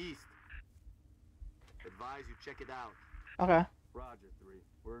activity to the east. Advise you check it out. Okay. Roger, 3.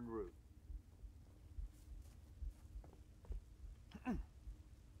 We're en route.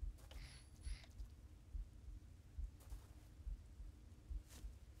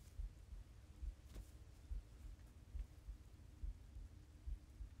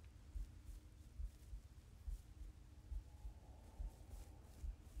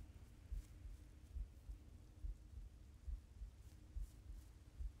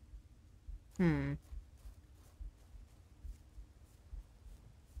 Hmm.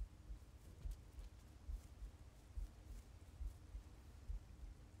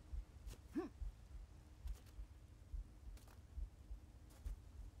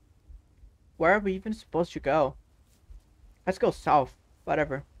 Where are we even supposed to go? Let's go south.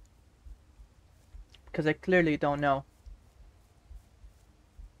 Whatever. Because I clearly don't know.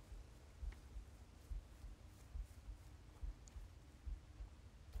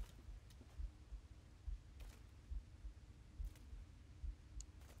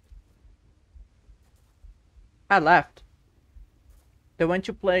 I left. They went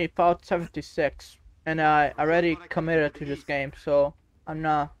to play Fallout 76, and I already committed to this game, so I'm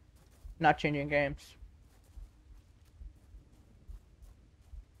not changing games.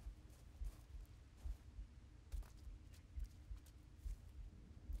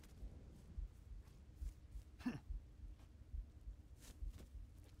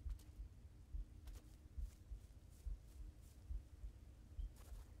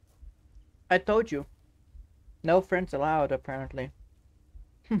 I told you. No friends allowed, apparently.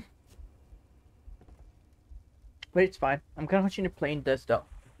 But it's fine. I'm gonna continue playing this, though.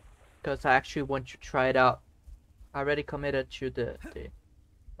 Because I actually want to try it out. I already committed to the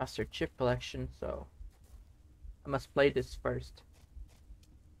Master Chief Collection, so I must play this first.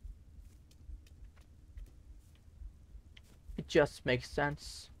 It just makes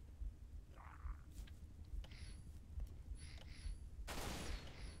sense.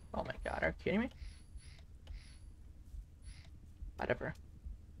 Oh my god, are you kidding me? Whatever.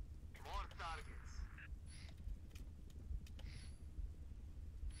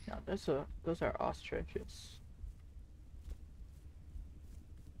 No, those are ostriches.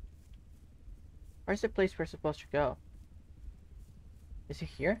 Where's the place we're supposed to go? Is it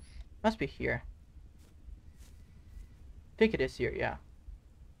here? Must be here. I think it is here, yeah.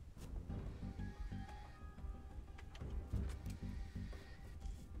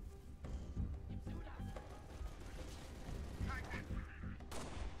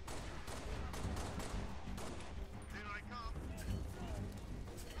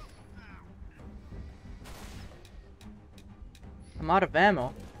 I'm out of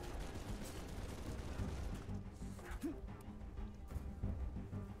ammo.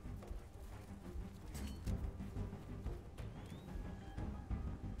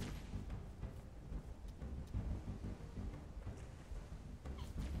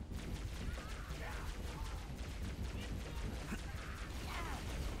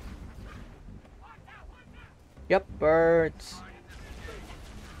 Yep, birds.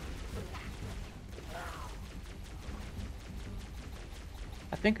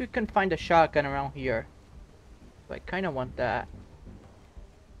 I think we can find a shotgun around here. But I kind of want that.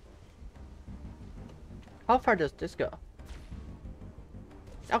 How far does this go?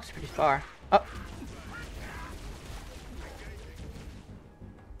 That looks pretty far. Oh.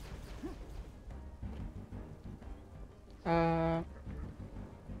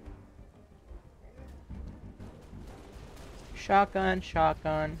 Shotgun.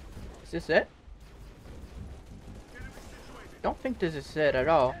 Is this it? Don't think this is it at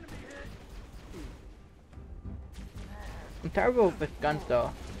all. I'm terrible with guns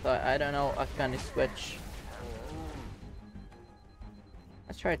though, so I don't know what gun is which.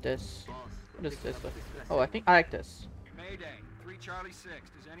 Let's try this. What is this? Oh, I think I like this. Mayday, 3 Charlie 6.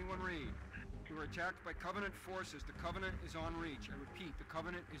 Does anyone read? We were attacked by Covenant forces. The Covenant is on reach. I repeat, the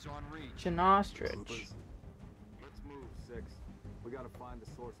Covenant is on reach. It's an ostrich. Let's move, 6. We gotta find the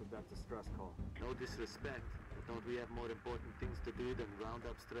source of that distress call. No disrespect, but don't we have more important things to do than round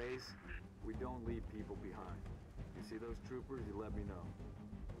up strays? We don't leave people behind. You see those troopers, you let me know.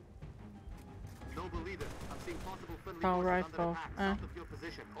 Noble leader, I'm seeing possible friendly Power forces under rifle. attack south of your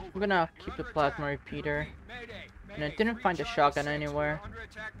position. Over. I'm gonna keep the plasma repeater. And I didn't find a shotgun anywhere. Under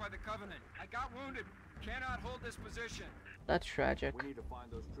attack by the Covenant. I got wounded. Cannot hold this position. That's tragic. We need to find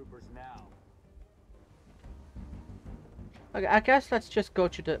those troopers now. Okay, I guess let's just go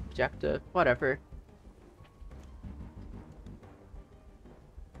to the objective. Whatever.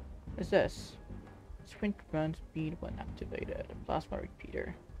 What is this? Sprint run speed when activated. Plasma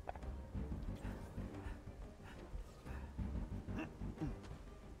repeater.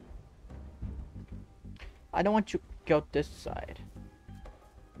 I don't want you to go this side.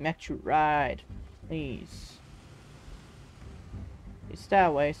 Make you ride, please. It's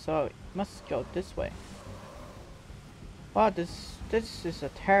that way, so it must go this way. Wow, this is a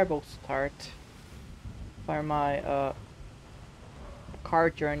terrible start for my car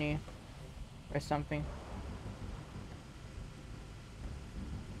journey or something.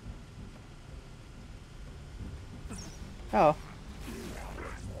 Oh.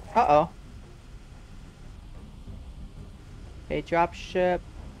 Uh-oh. Okay, drop ship.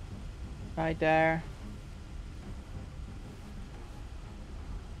 Right there.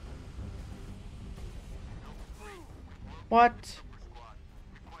 What?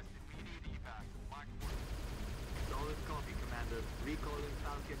 Solid copy, Commander. Recalling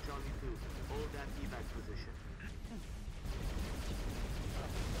Falcon Charlie 2. Hold that evac position.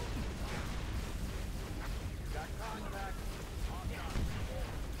 Got contact.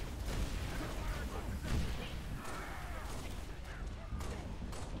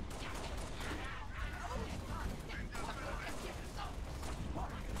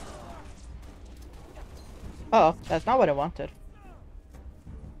 Oh, that's not what I wanted.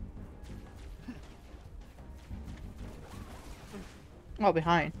 Oh,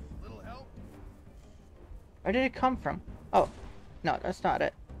 behind. Where did it come from? Oh, no, that's not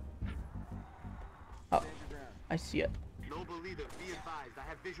it. Oh, I see it. Noble leader, be advised. I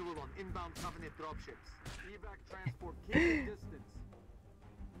have visual on inbound Covenant dropships. Evac transport, keep your distance.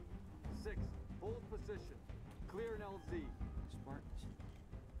 6, hold position. Clear an LZ. Spartans.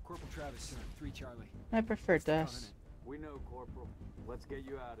 Corporal Travis, sir. 3 Charlie. I prefer this. We know, Corporal. Let's get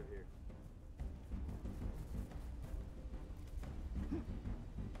you out of here.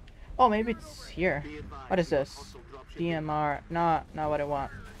 Oh, maybe it's here. What is this? DMR. Not what I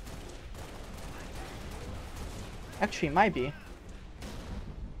want. Actually, it might be.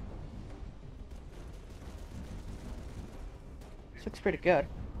 This looks pretty good.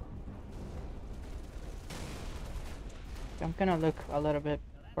 I'm gonna look a little bit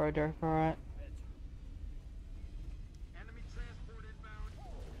further for it. Enemy transport inbound.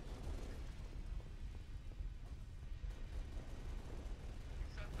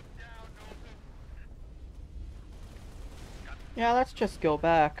 Set them down, Noble. Yeah, let's just go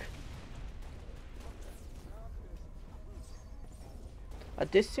back.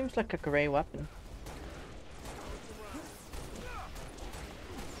 This seems like a gray weapon.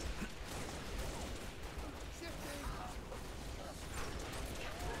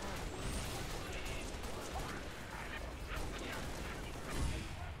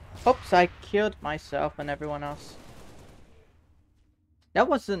 Oops, I killed myself and everyone else. That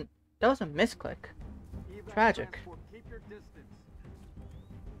was a misclick. Tragic. Keep your distance.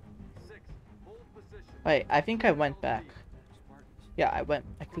 6, hold position. Wait, I think I went back. Yeah,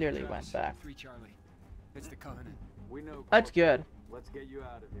 I clearly went back. 3 Charlie. It's the Covenant. We know. That's Corporal. good. Let's get you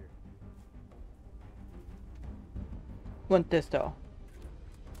out of here. Want this though.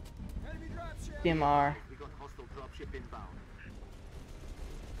 Enemy dropship. DMR. We got hostile dropship inbound.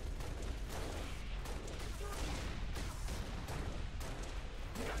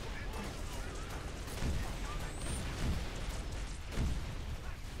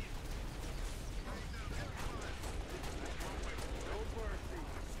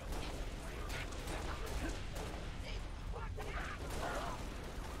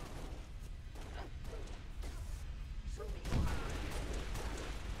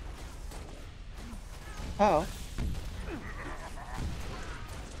 Oh.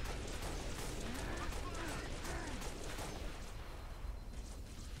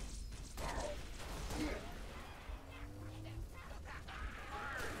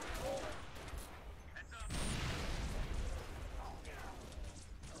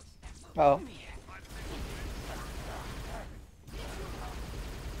 Oh.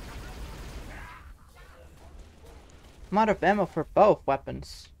 I'm out of ammo for both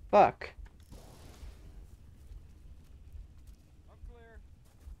weapons. Fuck.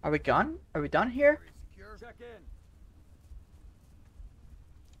 Are we done? Are we done here? Check in.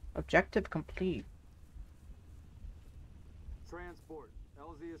 Objective complete. Transport.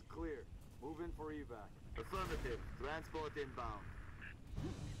 LZ is clear. Move in for evac. Affirmative. Transport inbound.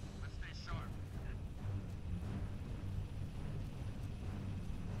 Let's stay sharp.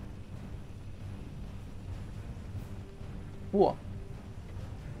 Whoa.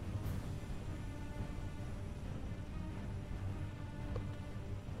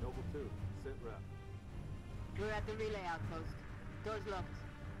 Noble 2, sit rep. We're at the relay outpost. Doors locked.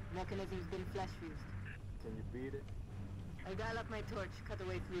 Mechanism's been flash fused. Can you beat it? I dial up my torch, cut the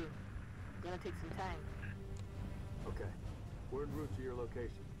way through. Gonna take some time. Okay. We're en route to your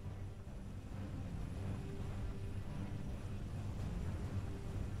location.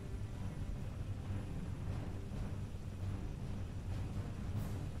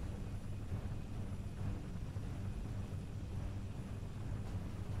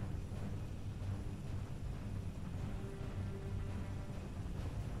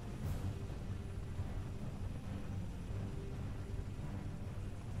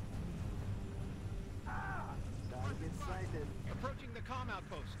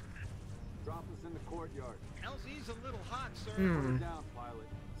 outpost. Drop us in the courtyard. LZ's a little hot, sir. Put her down, pilot.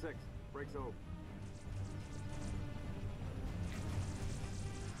 6. Breaks over.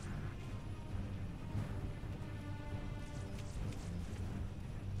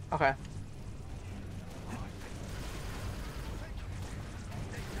 Okay.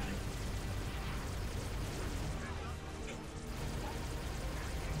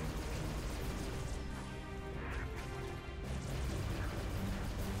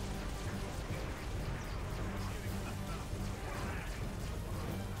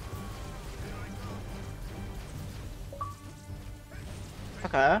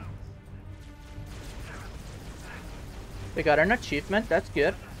 Okay. We got an achievement, that's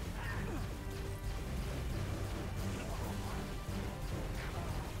good.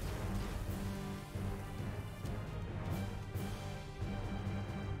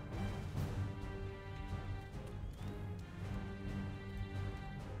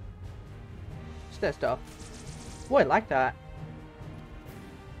 What's this stuff? Oh, I like that.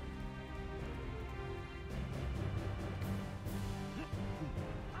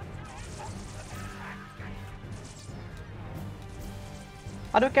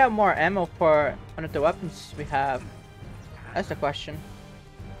 How do we get more ammo for one of the weapons we have? That's the question.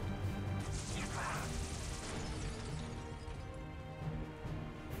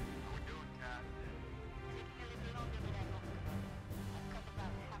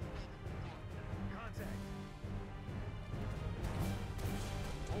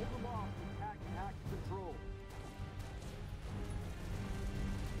 Hold them off. Attack and hack control.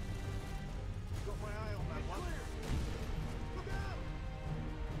 Got my eye on that one. Look out!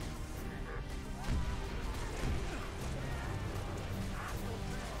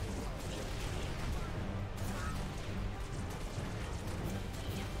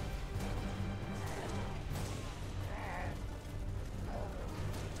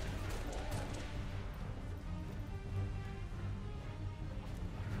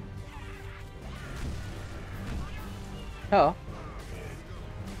 Oh.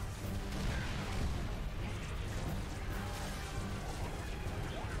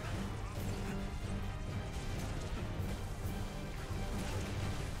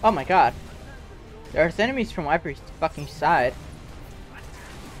 Oh my god. There's enemies from every fucking side.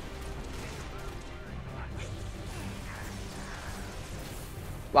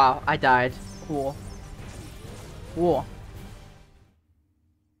 Wow, I died. Cool. Cool.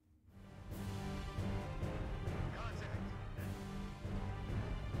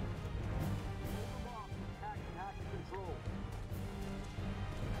 Attack and hack control.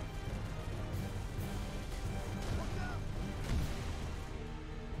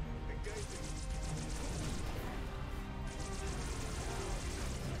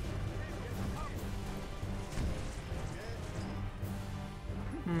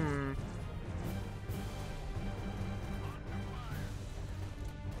 Hmm.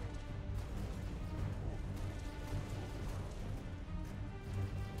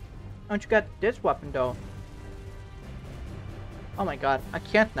 Don't you get this weapon though? Oh my god, I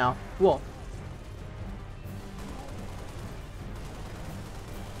can't now. Cool.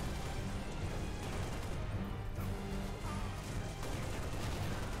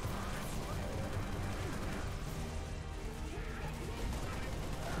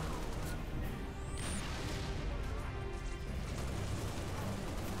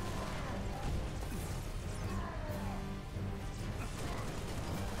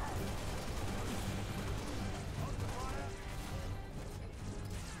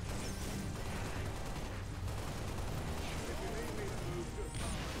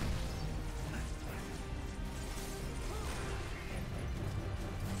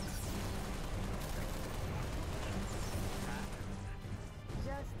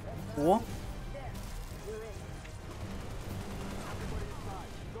 Cool.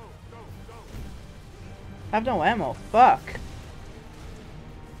 I have no ammo. Fuck.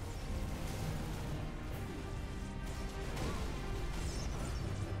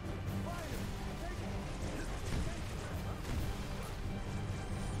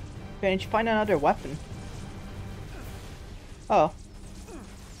 Okay, did you find another weapon? Oh.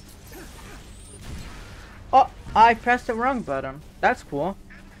 Oh, I pressed the wrong button. That's cool.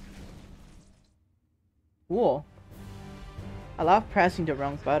 Cool. I love pressing the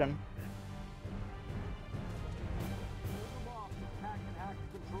wrong button.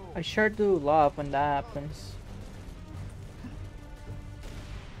 I sure do love when that happens.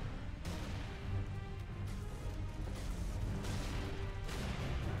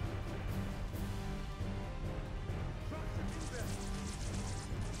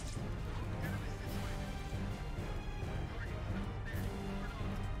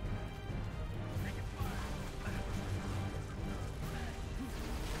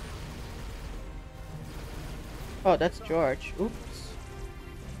 Oh, that's George. Oops.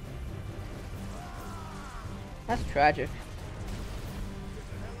 That's tragic.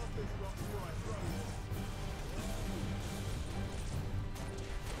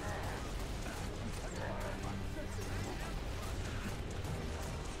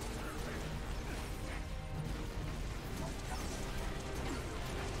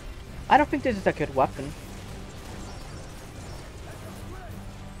 I don't think this is a good weapon.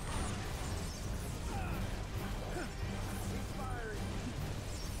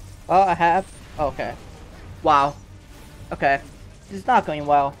 Oh, I have? Oh, okay. Wow. Okay. This is not going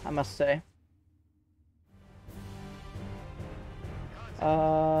well, I must say.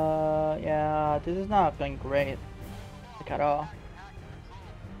 Yeah, this is not going great. Like, at all.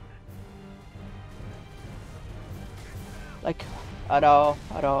 Like, at all,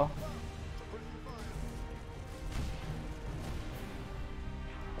 at all.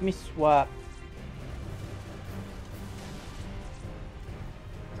 Let me swap.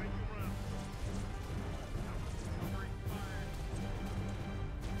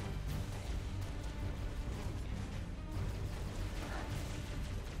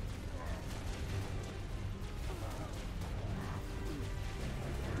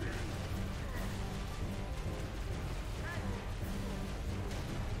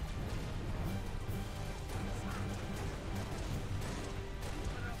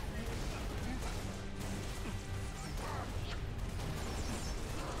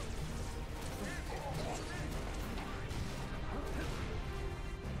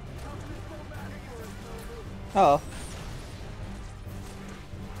 Oh.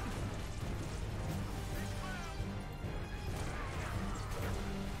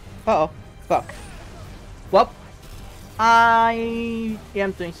 Uh oh. Fuck. Well, I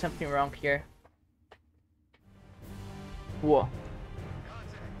am doing something wrong here. Whoa.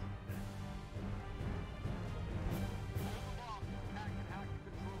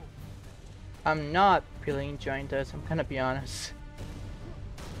 I'm not really enjoying this, I'm gonna be honest.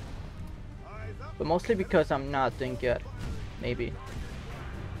 But mostly because I'm not doing good. Maybe.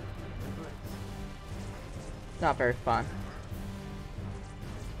 Not very fun.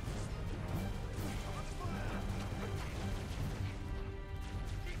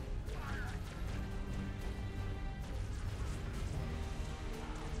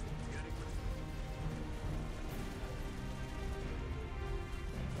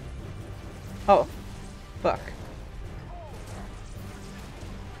 Oh. Fuck.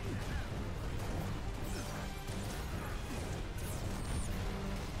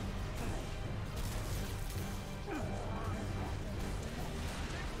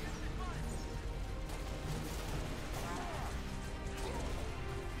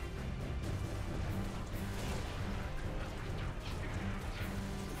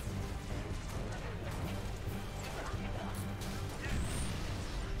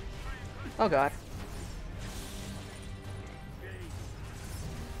 Oh god.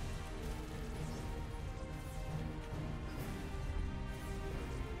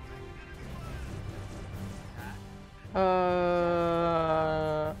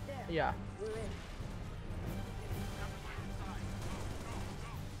 Yeah.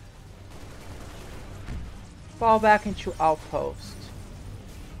 Fall back into outpost.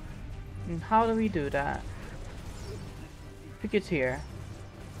 And how do we do that? I think it's here.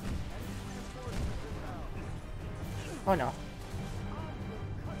 Oh no.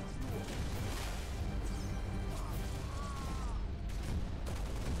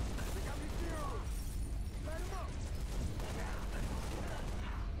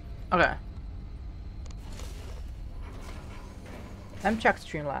 Okay. Let me check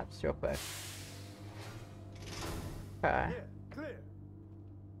Streamlabs real quick. Okay.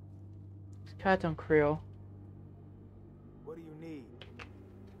 Cat on Creel. What do you need?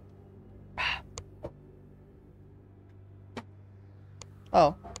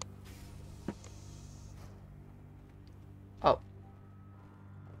 Oh. Oh.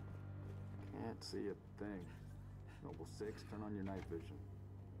 Can't see a thing. Noble 6, turn on your night vision.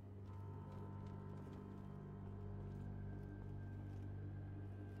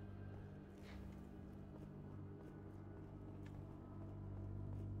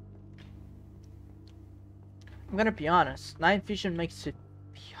 I'm gonna be honest. Night vision makes it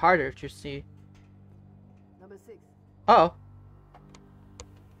harder to see. Number 6. Oh.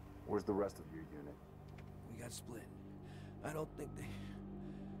 Where's the rest of your unit? We got split. I don't think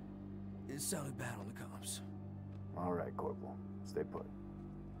they... It sounded bad on the comms. All right, Corporal. Stay put.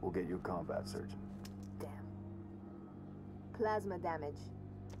 We'll get you a combat surgeon. Damn. Plasma damage.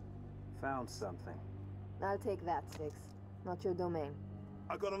 Found something. I'll take that, 6. Not your domain.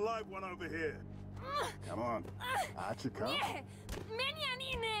 I got a live one over here. Come on. Archer, come. Nie!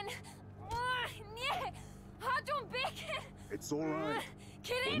 Menianinen! Nie! Hajun Bacon! It's all right.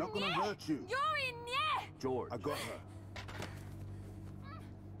 We're not gonna hurt you. Yori, nie! George. I got her.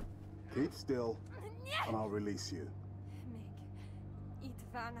 Keep still, and I'll release you. Mig.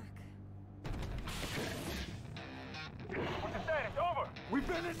 Itvanak. What's the status? Over! We've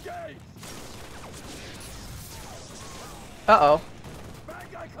been engaged! Uh-oh.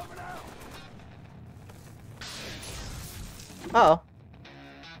 Bad guy coming out! Uh-oh.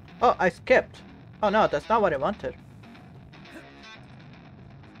 Oh, I skipped. Oh no, that's not what I wanted.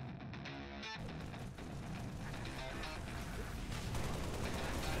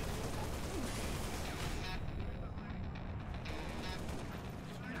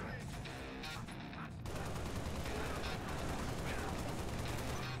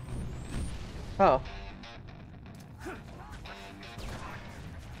 Oh.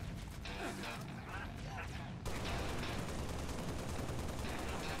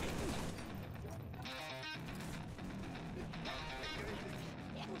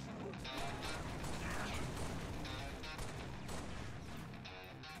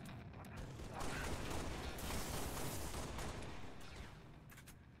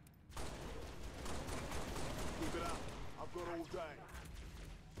 Keep it up. I've got all day.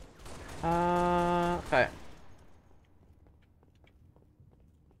 Okay.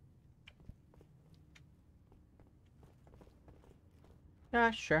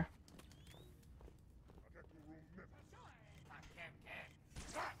 Yeah, sure.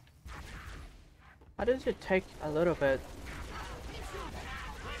 How does it take a little bit?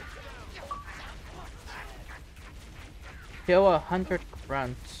 Kill 100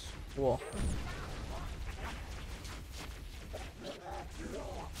 grunts. Whoa.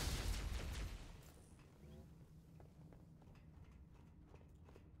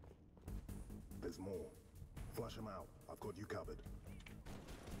 There's more. Flush them out. I've got you covered.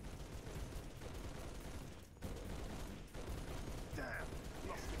 Damn.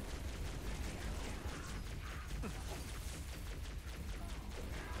 Lost it.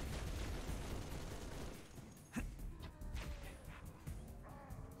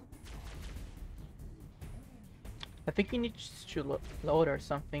 I think he needs to load or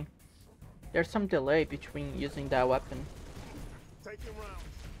something. There's some delay between using that weapon. Taking rounds.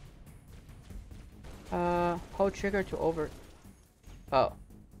 Hold trigger to over. Oh.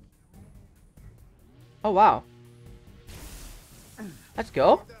 Oh wow. Let's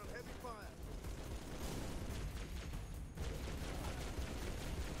go.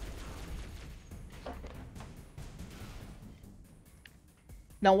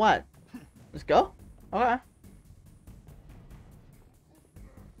 Now what? Let's go? Okay.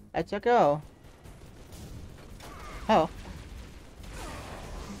 Let's go. Oh.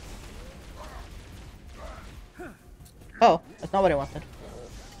 Oh, that's not what I wanted.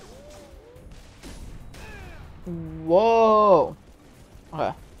 Whoa.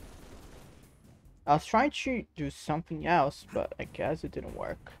 Okay. I was trying to do something else, but I guess it didn't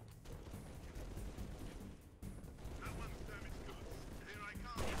work.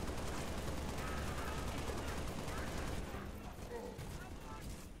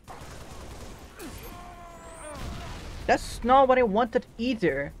 That's not what I wanted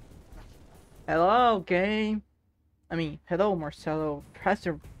either. Hello, game. I mean, hello, Marcelo. Press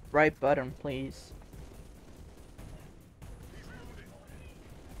the right button, please.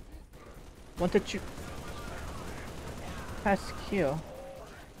 Wanted to press Q.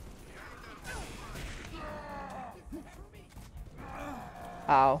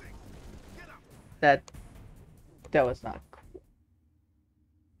 Ow. That was not cool.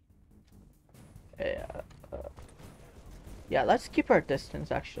 Yeah, let's keep our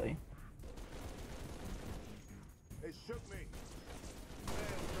distance, actually. It shook me.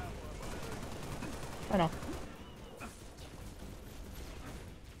 I know.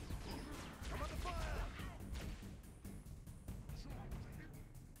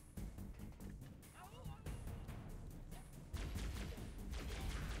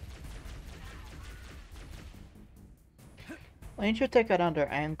 I need to take another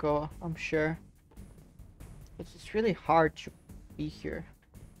angle, I'm sure. It's really hard to be here.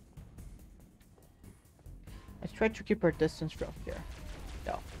 Let's try to keep our distance from here.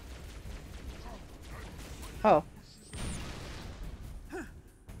 No. Oh.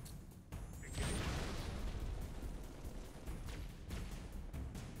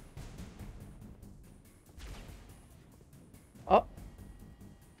 Oh.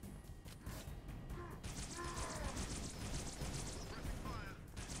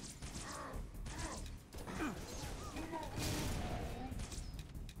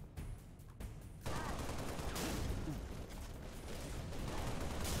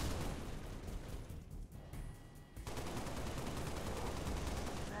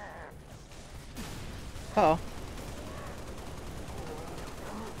 Oh.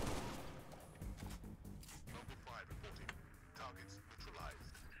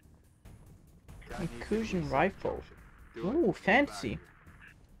 Inclusion rifle. Ooh, fancy.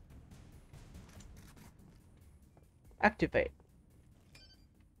 Activate.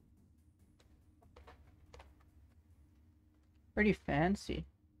 Pretty fancy.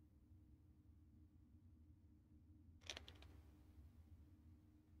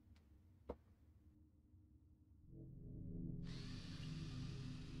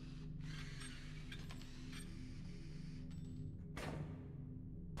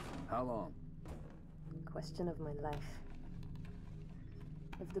 How long? Question of my life.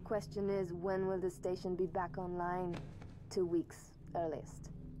 If the question is, when will the station be back online? 2 weeks, earliest.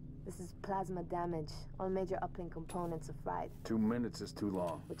 This is plasma damage. All major uplink components are fried. 2 minutes is too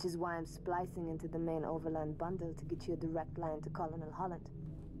long. Which is why I'm splicing into the main overland bundle to get you a direct line to Colonel Holland.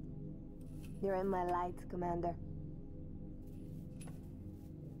 You're in my light, Commander.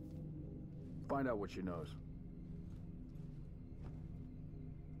 Find out what she knows.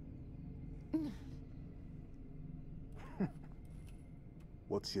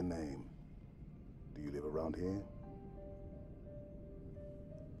 What's your name? Do you live around here?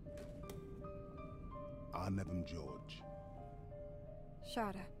 Arnevim George.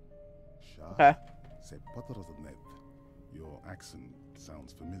 Shara. Shah? Okay. C'est pas Nev. Your accent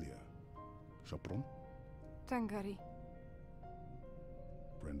sounds familiar. Chapron? Tangari.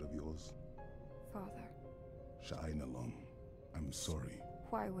 Friend of yours? Father. Sha'ainalom. I'm sorry.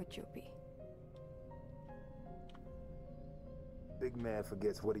 Why would you be? Big man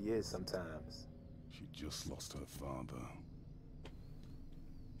forgets what he is sometimes. She just lost her father.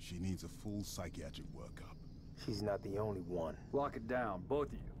 She needs a full psychiatric workup. She's not the only one. Lock it down, both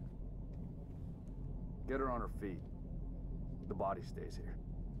of you. Get her on her feet. The body stays here.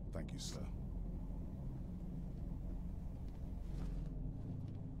 Thank you, sir.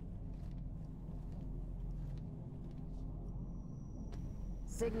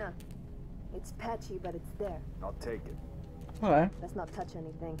 Signa. It's patchy, but it's there. I'll take it. Alright. Let's not touch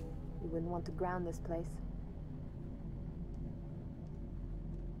anything. You wouldn't want to ground this place.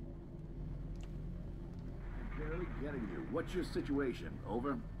 Barely getting you. What's your situation?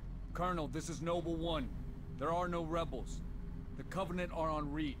 Over? Colonel, this is Noble One. There are no rebels. The Covenant are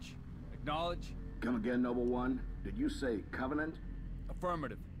on Reach. Acknowledge? Come again, Noble One? Did you say Covenant?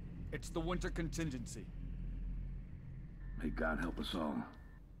 Affirmative. It's the winter contingency. May God help us all.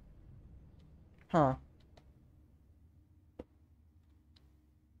 Huh.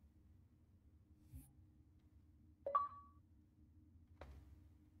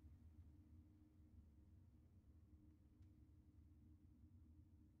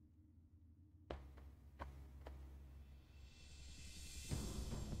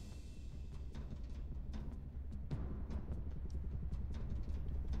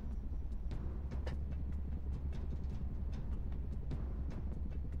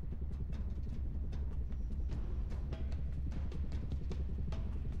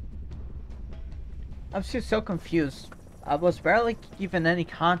 I'm still so confused. I was barely given any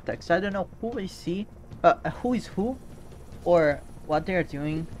context. I don't know who is who, or what they are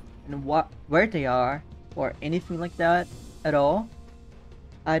doing, and where they are, or anything like that at all.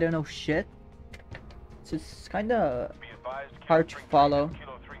 I don't know shit. So it's kind of hard to follow.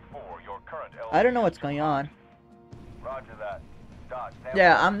 I don't know what's going on. Roger that.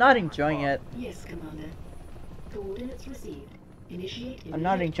 Yeah, I'm not enjoying it. Yes, Commander. Coordinates received. Initiate I'm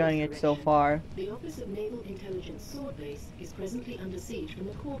not enjoying it so far. The Office of Naval Intelligence Sword Base is presently under siege from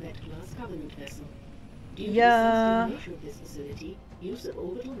a Corvette-class Covenant vessel. Due to the sensitive nature of this facility, use of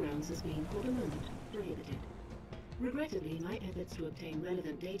orbital rounds has been, for the moment, prohibited. Regrettably, my efforts to obtain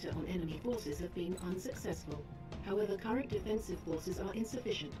relevant data on enemy forces have been unsuccessful. However, current defensive forces are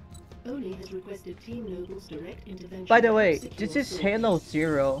insufficient. Oli has requested Team Noble's direct intervention. By the way, this is Halo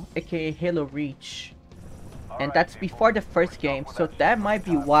 0, aka Halo Reach. And that's before the first game, so that might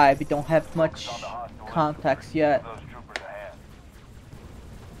be why we don't have much context yet.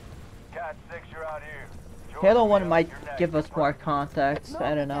 Halo 1 might give us more context,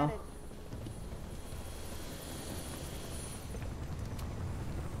 I don't know.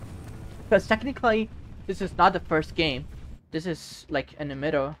 Because technically, this is not the first game. This is like in the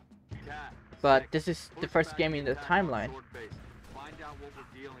middle. But this is the first game in the timeline.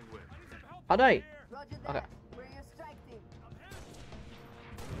 How do I... Okay.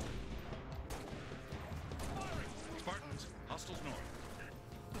 Spartans, hostiles north.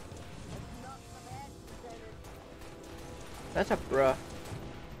 That's a bruh.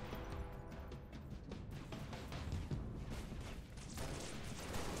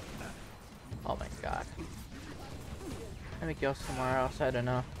 Oh my god. me go somewhere else. I don't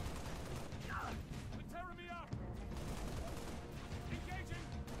know.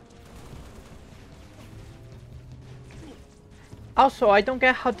 Also, I don't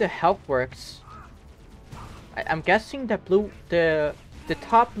get how the health works. I'm guessing the blue, the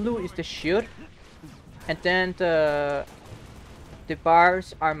top blue is the shield, and then the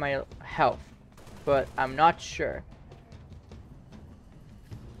bars are my health, but I'm not sure.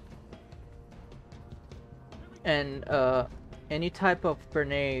 And any type of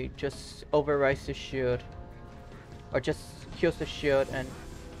grenade just overrides the shield, or just kills the shield and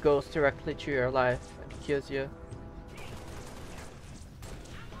goes directly to your life and kills you.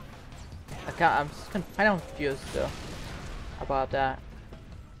 I'm just kind of confused though about that.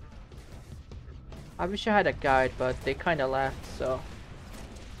 I wish I had a guide, but they kind of left, so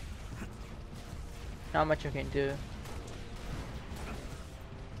not much I can do.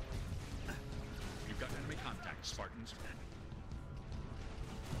 You've got enemy contact, Spartans.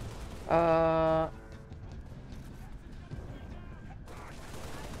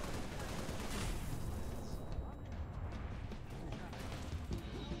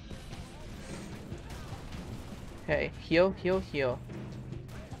 Okay, heal, heal, heal.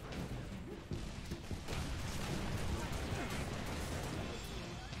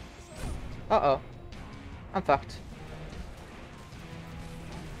 Uh-oh. I'm fucked.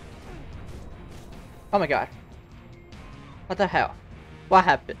 Oh my god. What the hell? What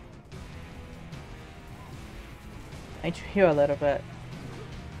happened? I need to heal a little bit.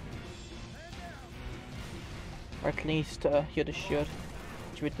 Or at least heal the shield,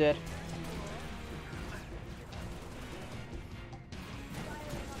 which we did.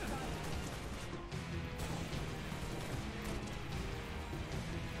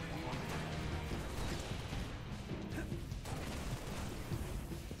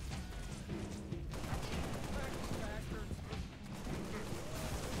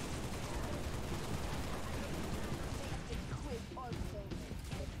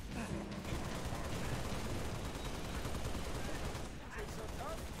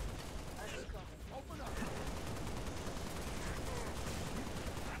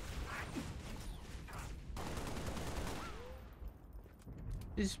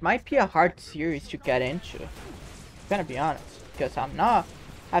 This might be a hard series to get into. I'm gonna be honest, because I'm not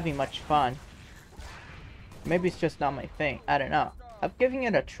having much fun. Maybe it's just not my thing. I don't know. I'm giving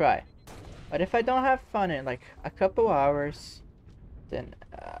it a try. But if I don't have fun in like a couple hours, then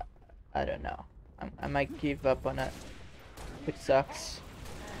I don't know. I might give up on it. Which sucks.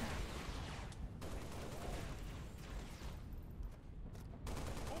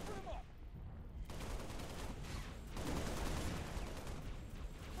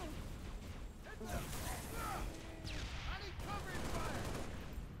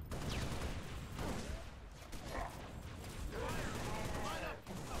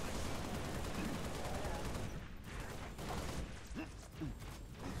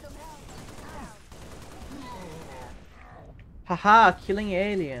 Haha, killing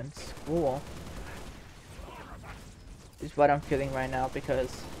aliens. Cool. Is what I'm feeling right now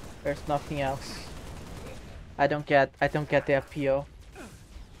because there's nothing else. I don't get the appeal.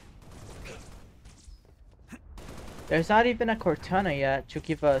 There's not even a Cortana yet to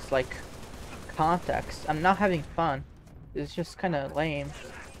give us like context. I'm not having fun. It's just kind of lame.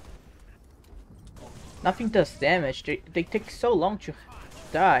 Nothing does damage. They take so long to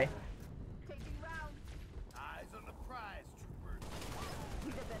die.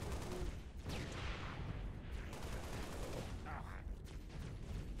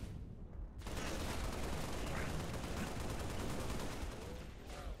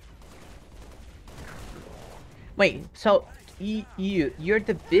 Wait, so you're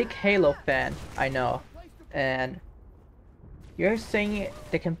the big Halo fan, I know, and you're saying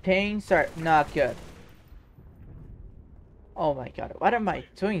the campaigns are not good. Oh my god, what am I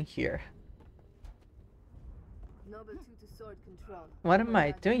doing here? What am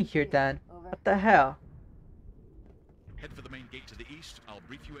I doing here then? What the hell? Head for the main gate to the east. I'll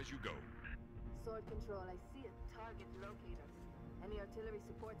brief you as you go. Sword control, I see a target locator. Any artillery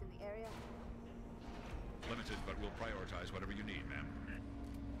support in the area? Limited, but we'll prioritize whatever you need, ma'am.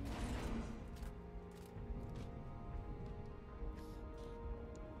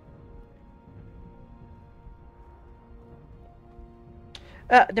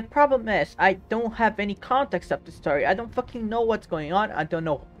 The problem is, I don't have any context of the story. I don't fucking know what's going on. I don't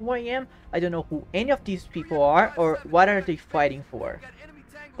know who I am. I don't know who any of these people are, or what are they fighting for.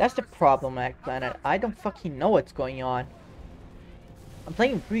 That's the problem, Planet. I don't fucking know what's going on. I'm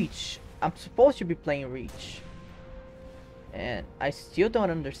playing Reach. I'm supposed to be playing Reach. And I still don't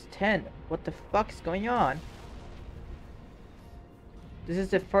understand what the fuck is going on. This is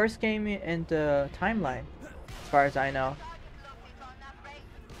the first game in the timeline, as far as I know.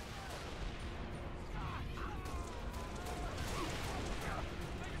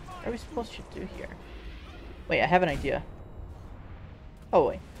 What are we supposed to do here? Wait, I have an idea.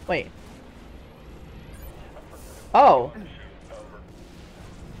 Oh, wait. Oh!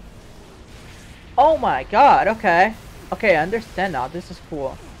 Oh my god, okay. Okay, I understand now. This is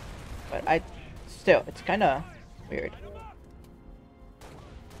cool. But still, it's kinda weird.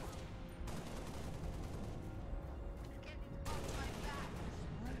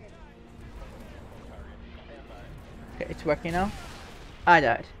 Okay, it's working now. I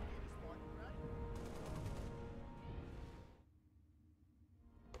died.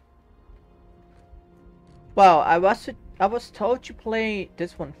 Well, I was told to play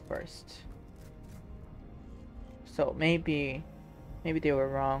this one first. So maybe they were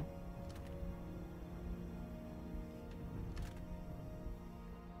wrong.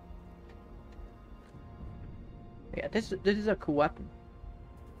 Yeah, this is a cool weapon.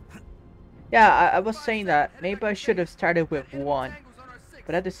 Yeah, I was saying that maybe I should have started with 1,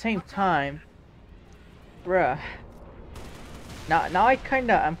 but at the same time, bruh. Now I'm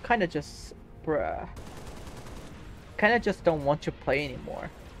kinda just, bruh. Kinda just don't want to play anymore.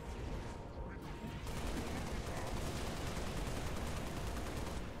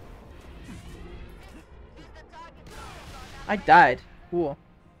 I died. Cool.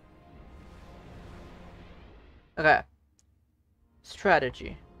 Okay.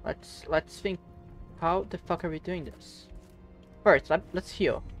 Strategy. Let's think. How the fuck are we doing this? First, let's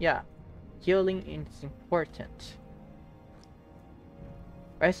heal. Yeah, healing is important.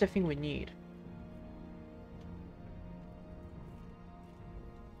 Where's the thing we need?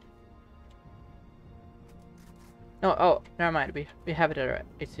 No, oh, never mind. We have it already.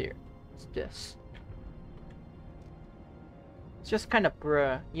 It's here. It's this. It's just kind of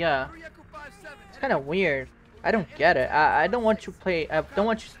bruh. Yeah. It's kind of weird. I don't get it. I don't want to play. I don't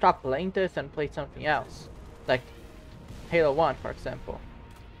want to stop playing this and play something else, like Halo 1, for example.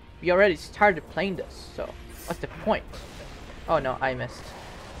 We already started playing this, so what's the point? Oh no, I missed.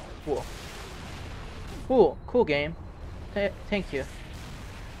 Cool. Cool game. Thank you.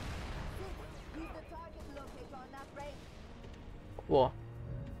 Cool.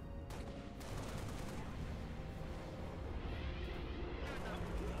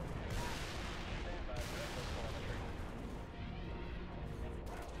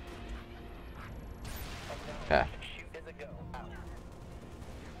 Okay.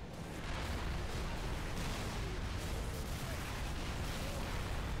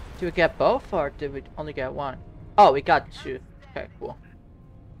 Did we get both, or did we only get one? Oh, we got 2. Okay, cool.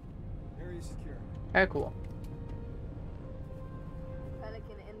 Area secure. Very cool.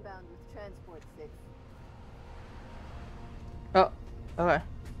 Pelican inbound with transport 6. Oh, okay.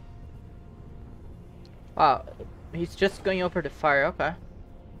 Wow, he's just going over the fire. Okay.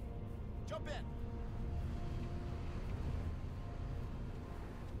 Jump in.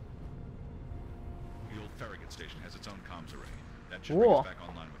 The old Farragut station has its own comms array. That should bring us back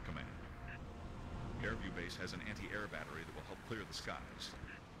online with command. Airview base has an anti-air battery that will help clear the skies.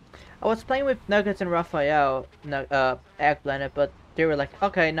 I was playing with Nuggets and Raphael, Egg Planet, but they were like,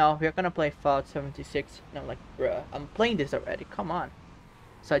 okay, no, we're gonna play Fallout 76. And I'm like, bruh, I'm playing this already, come on.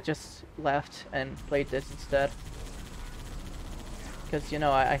 So I just left and played this instead. Because, you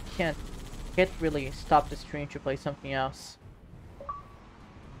know, I can't really stop the stream to play something else.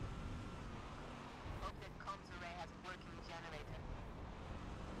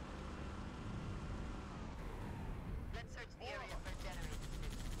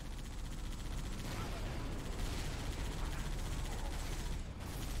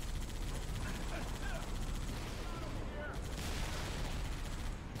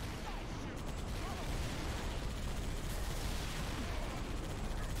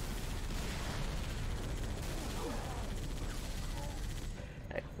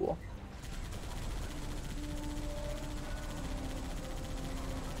 Cool.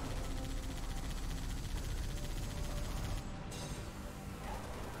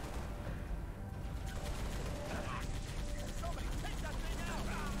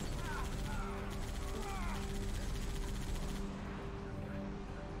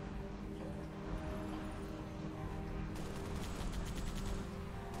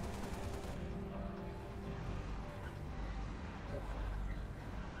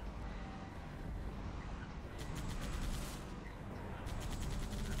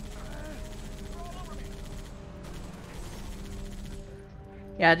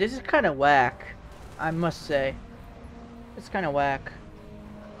 Yeah, this is kind of whack, I must say. It's kind of whack.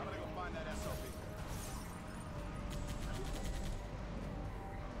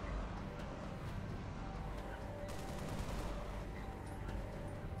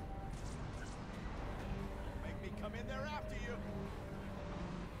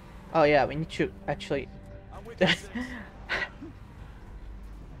 Oh yeah, we need to actually.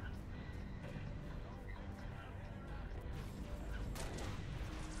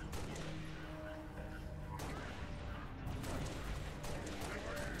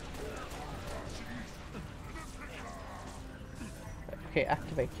 Okay,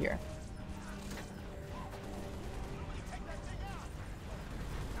 activate here.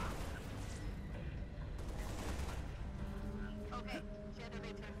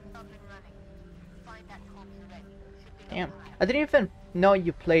 Damn, I didn't even know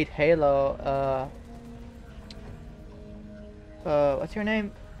you played Halo. What's your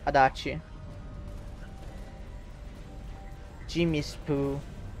name? Adachi. Jimmy Spoo.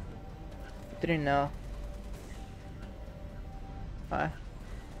 Didn't know. What?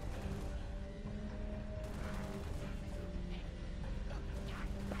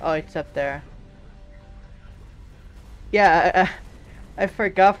 Oh, it's up there. Yeah, I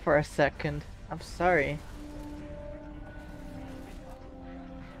forgot for a second. I'm sorry.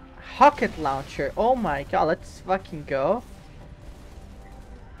 Rocket launcher. Oh my god, let's fucking go.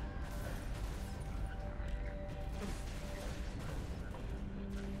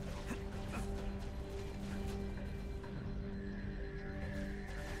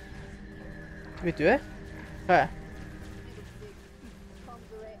 Did we do it? Okay.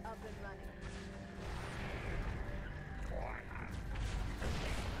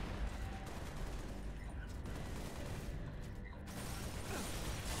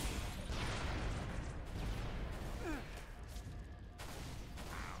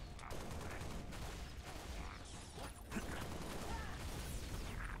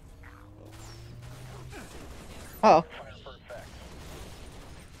 Oh.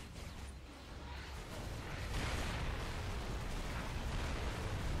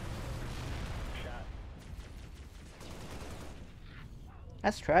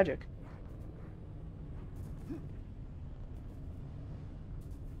 That's tragic.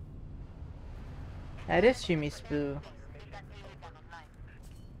 That is Jimmy Spoo.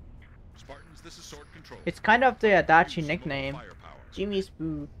 Spartans, this is Sword Control. It's kind of the Adachi nickname. Jimmy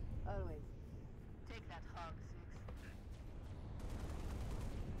Spoo.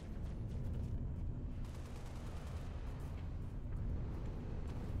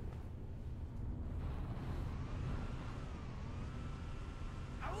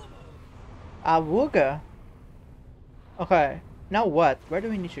 Awooga. Okay. Now what? Where do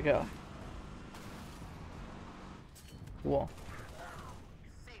we need to go? Cool.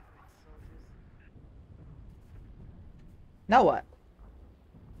 Now what?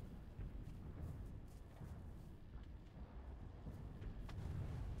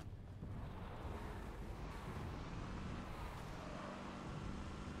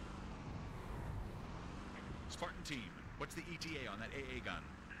 Spartan team, what's the ETA on that AA gun?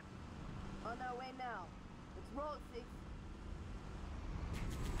 On our way now. Let's roll, 6.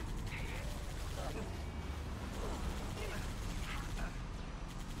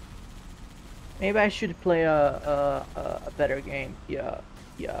 Maybe I should play a better game. Yeah.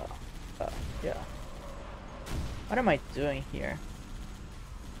 What am I doing here?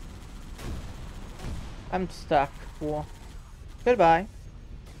 I'm stuck. Cool. Goodbye.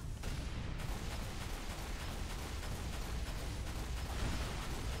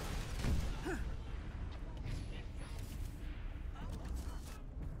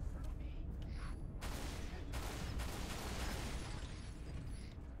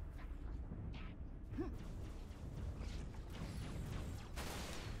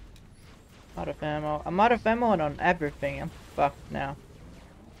 Out of ammo. I'm out of ammo on everything. I'm fucked now.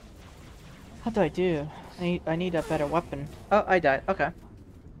 What do I do? I need a better weapon. Oh, I died. Okay.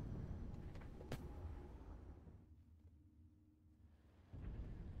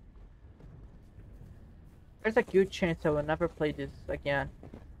 There's a good chance I will never play this again.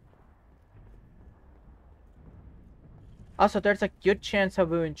 Also, there's a good chance I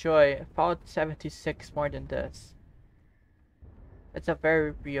will enjoy Fallout 76 more than this. It's a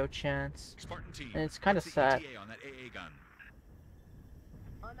very real chance. And it's kind of sad. On that AA gun?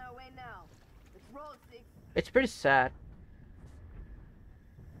 On our way now. Let's roll, 6. It's pretty sad.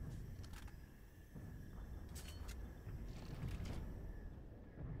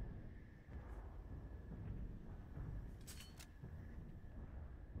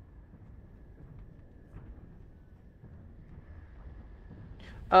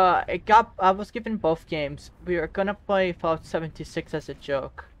 I was given both games. We are gonna play Fallout 76 as a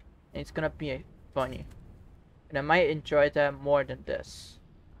joke. And it's gonna be funny. And I might enjoy that more than this.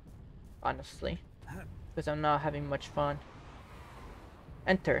 Honestly. Because I'm not having much fun.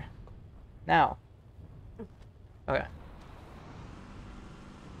 Enter. Now. Okay.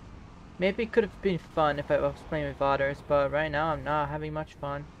 Maybe it could have been fun if I was playing with others, but right now I'm not having much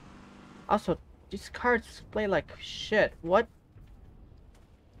fun. Also, these cards play like shit. What?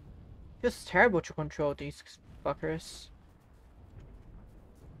 It's terrible to control these fuckers.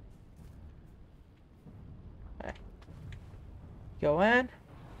 Okay. Go in.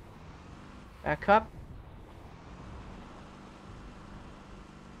 Back up.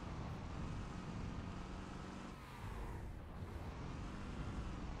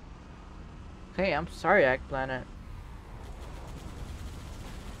 Okay, I'm sorry, Egg Planet.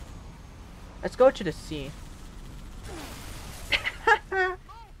 Let's go to the sea.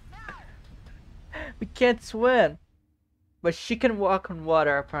 We can't swim. But she can walk on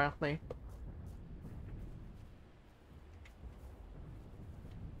water, apparently.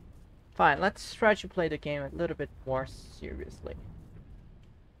 Fine, let's try to play the game a little bit more seriously.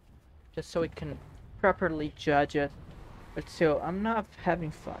 Just so we can properly judge it. But still, I'm not having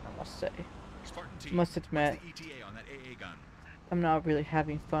fun, I must say. Must admit, I'm not really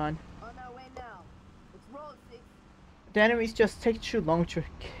having fun. On our way now. Let's roll, Six. The enemies just take too long to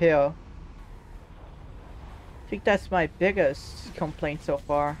kill. I think that's my biggest complaint so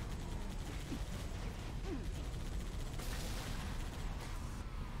far.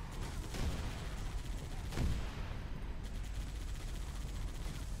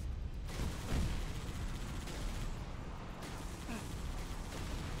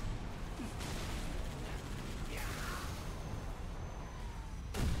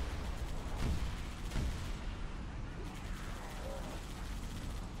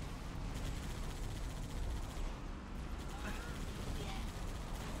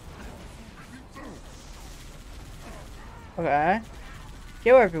 Okay.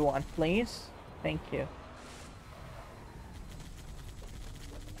 Kill everyone, please. Thank you.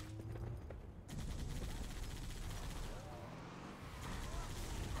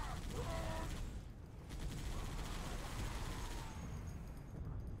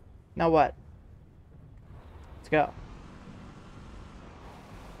 Now what? Let's go.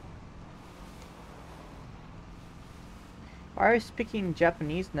 Why are you speaking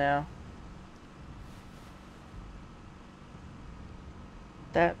Japanese now?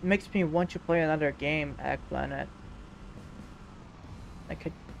 That makes me want to play another game, Egg Planet. I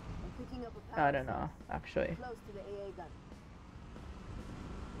could... I don't know, actually. Close to the AA gun.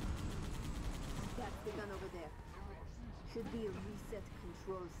 That's the gun over there. Should be a reset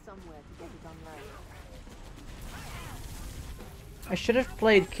control somewhere to get it online. I should have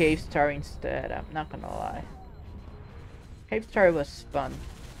played Cave Star instead, I'm not gonna lie. Cave Star was fun.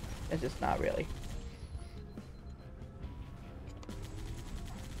 It's just not really.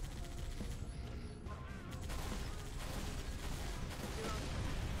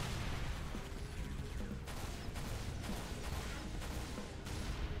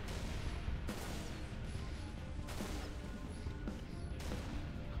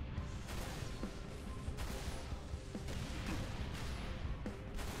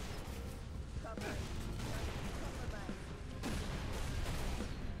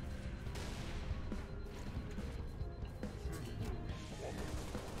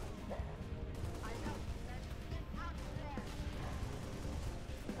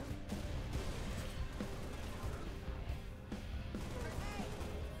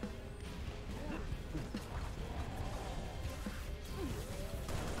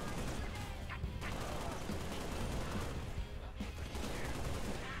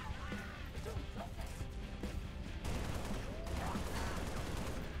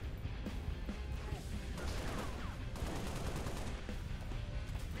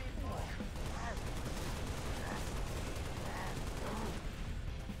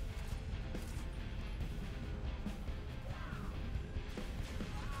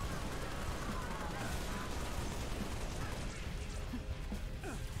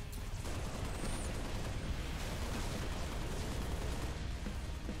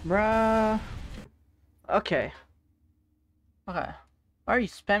 Bruh. Okay. Okay. Why are you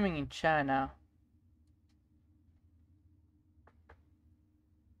spamming in chat now?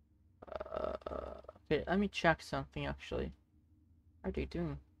 Okay, let me check something actually. What are they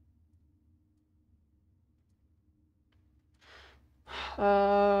doing?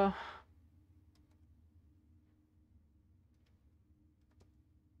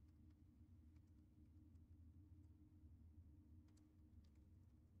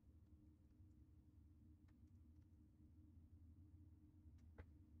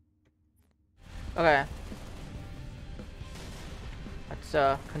 Okay.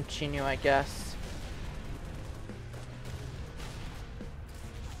 Let's continue, I guess.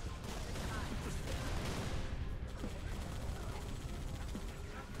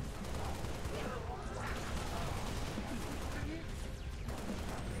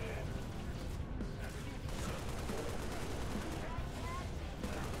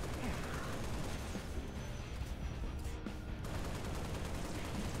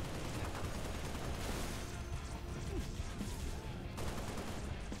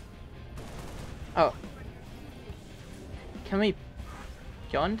 Can we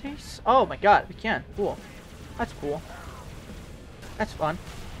go on these? Oh my god, we can. Cool. That's cool. That's fun.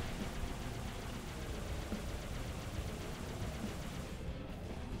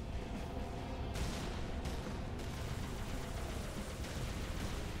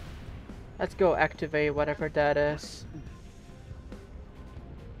 Let's go activate whatever that is.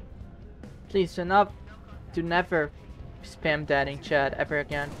 Please do never spam that in chat ever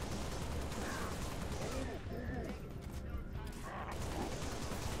again.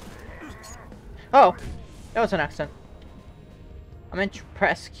 Oh, that was an accident. I meant to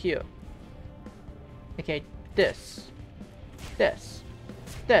press Q. Okay, this. Because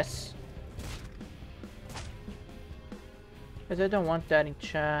I don't want that in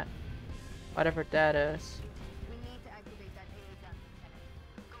chat. Whatever that is.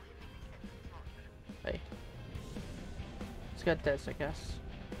 Hey. Let's get this, I guess.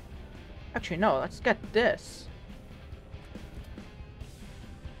 Actually, no, let's get this.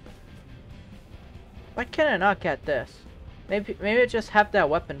 Why can I not get this? Maybe I just have that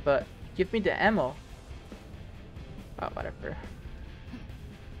weapon, but give me the ammo. Oh, whatever.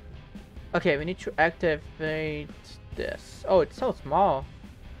 Okay, we need to activate this. Oh, it's so small.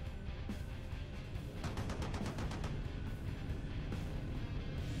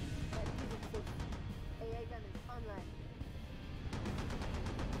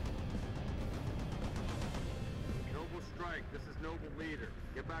 Noble strike, this is Noble leader.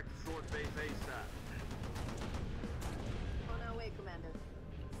 Get back to Sword Base ASAP. On our way, Commander.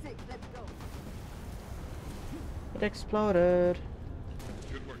 6, let's go. It exploded.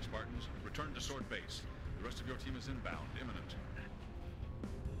 Good work, Spartans. Return to Sword Base. The rest of your team is inbound, imminent.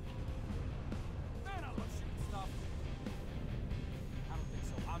 Man, I love shooting stuff. I don't think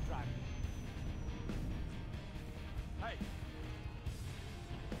so. I'm driving. Hey.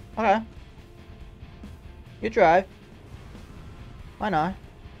 Okay. You drive. Why not?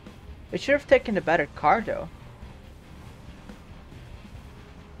 We should have taken the better car though.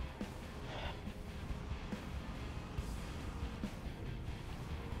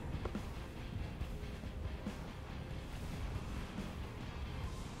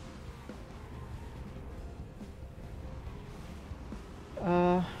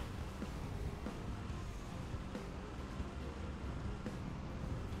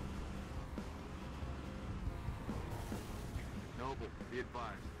 Noble, be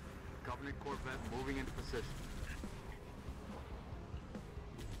advised. Covenant Corvette moving into position.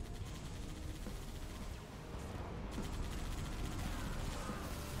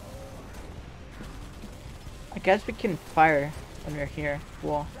 I guess we can fire when we're here.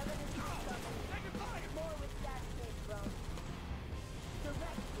 Cool.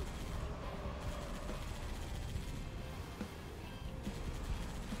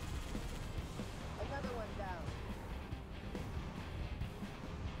 Another one down.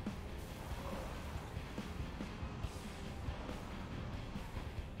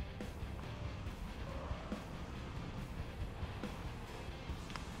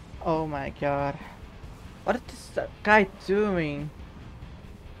 Oh my god. What is this guy doing?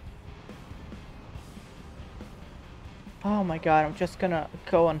 Oh my god, I'm just gonna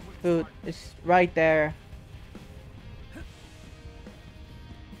go on foot. It's right there.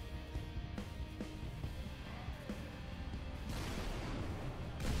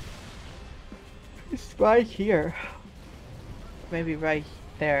 It's right here. Maybe right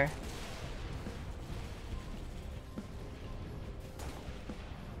there.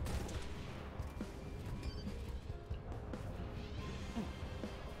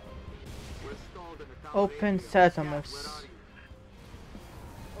 Open Sesame. Opening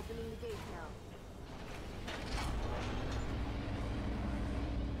the gate now.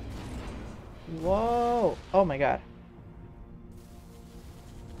 Whoa! Oh my god.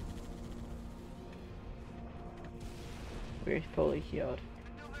 We're fully healed.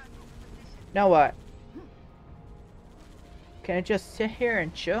 Now what? Can I just sit here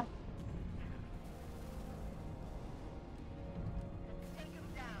and chill?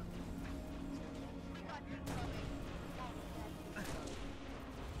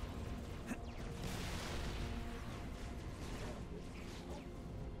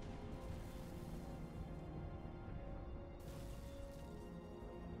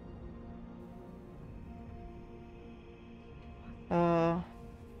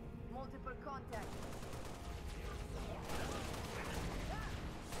 Multiple contact.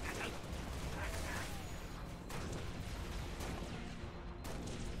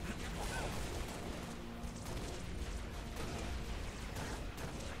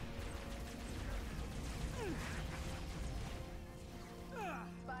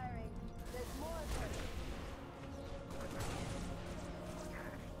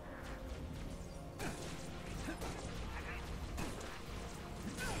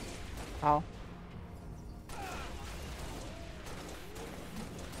 Ow.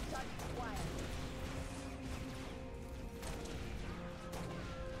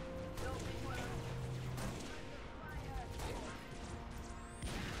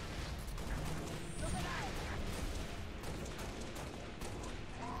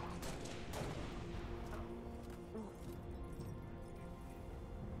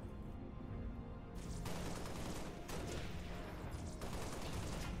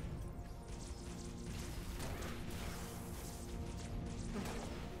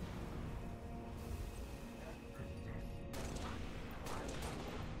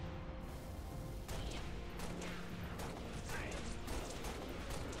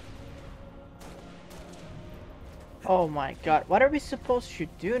 Oh my god, what are we supposed to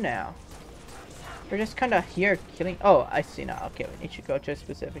do now? We're just kind of here killing. Oh, I see now. Okay, we need to go to a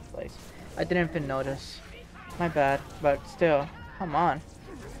specific place. I didn't even notice. My bad, but still, come on.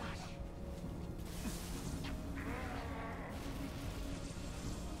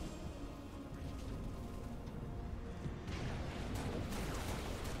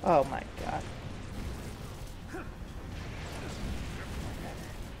 Oh my god.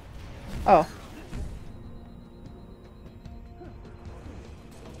 Oh.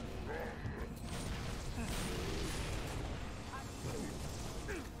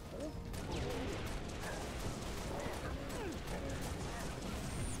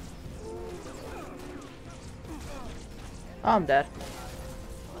 I'm dead.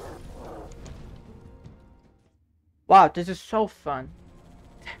 Wow, this is so fun.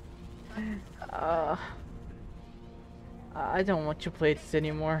 I don't want to play this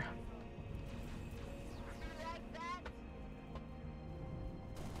anymore.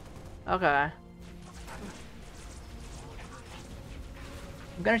 Okay.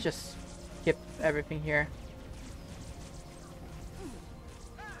 I'm gonna just skip everything here.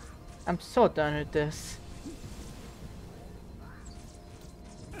 I'm so done with this.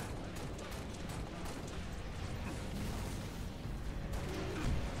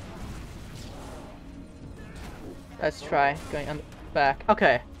 Let's try going on the back.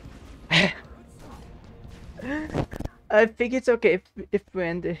 Okay. I think it's okay if we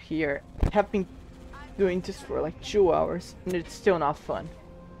end it here. I have been doing this for like 2 hours and it's still not fun.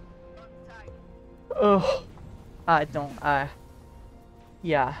 Oh,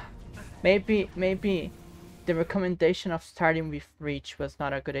 yeah. Maybe the recommendation of starting with Reach was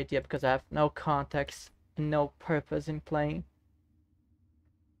not a good idea because I have no context and no purpose in playing.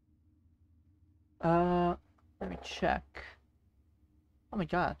 Let me check. Oh my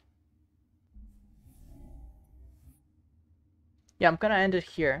god. Yeah, I'm gonna end it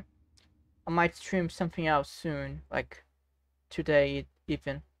here. I might stream something else soon, like today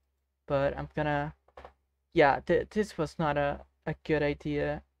even. But I'm gonna... Yeah, this was not a good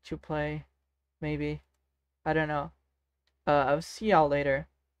idea to play. Maybe. I don't know. I'll see y'all later.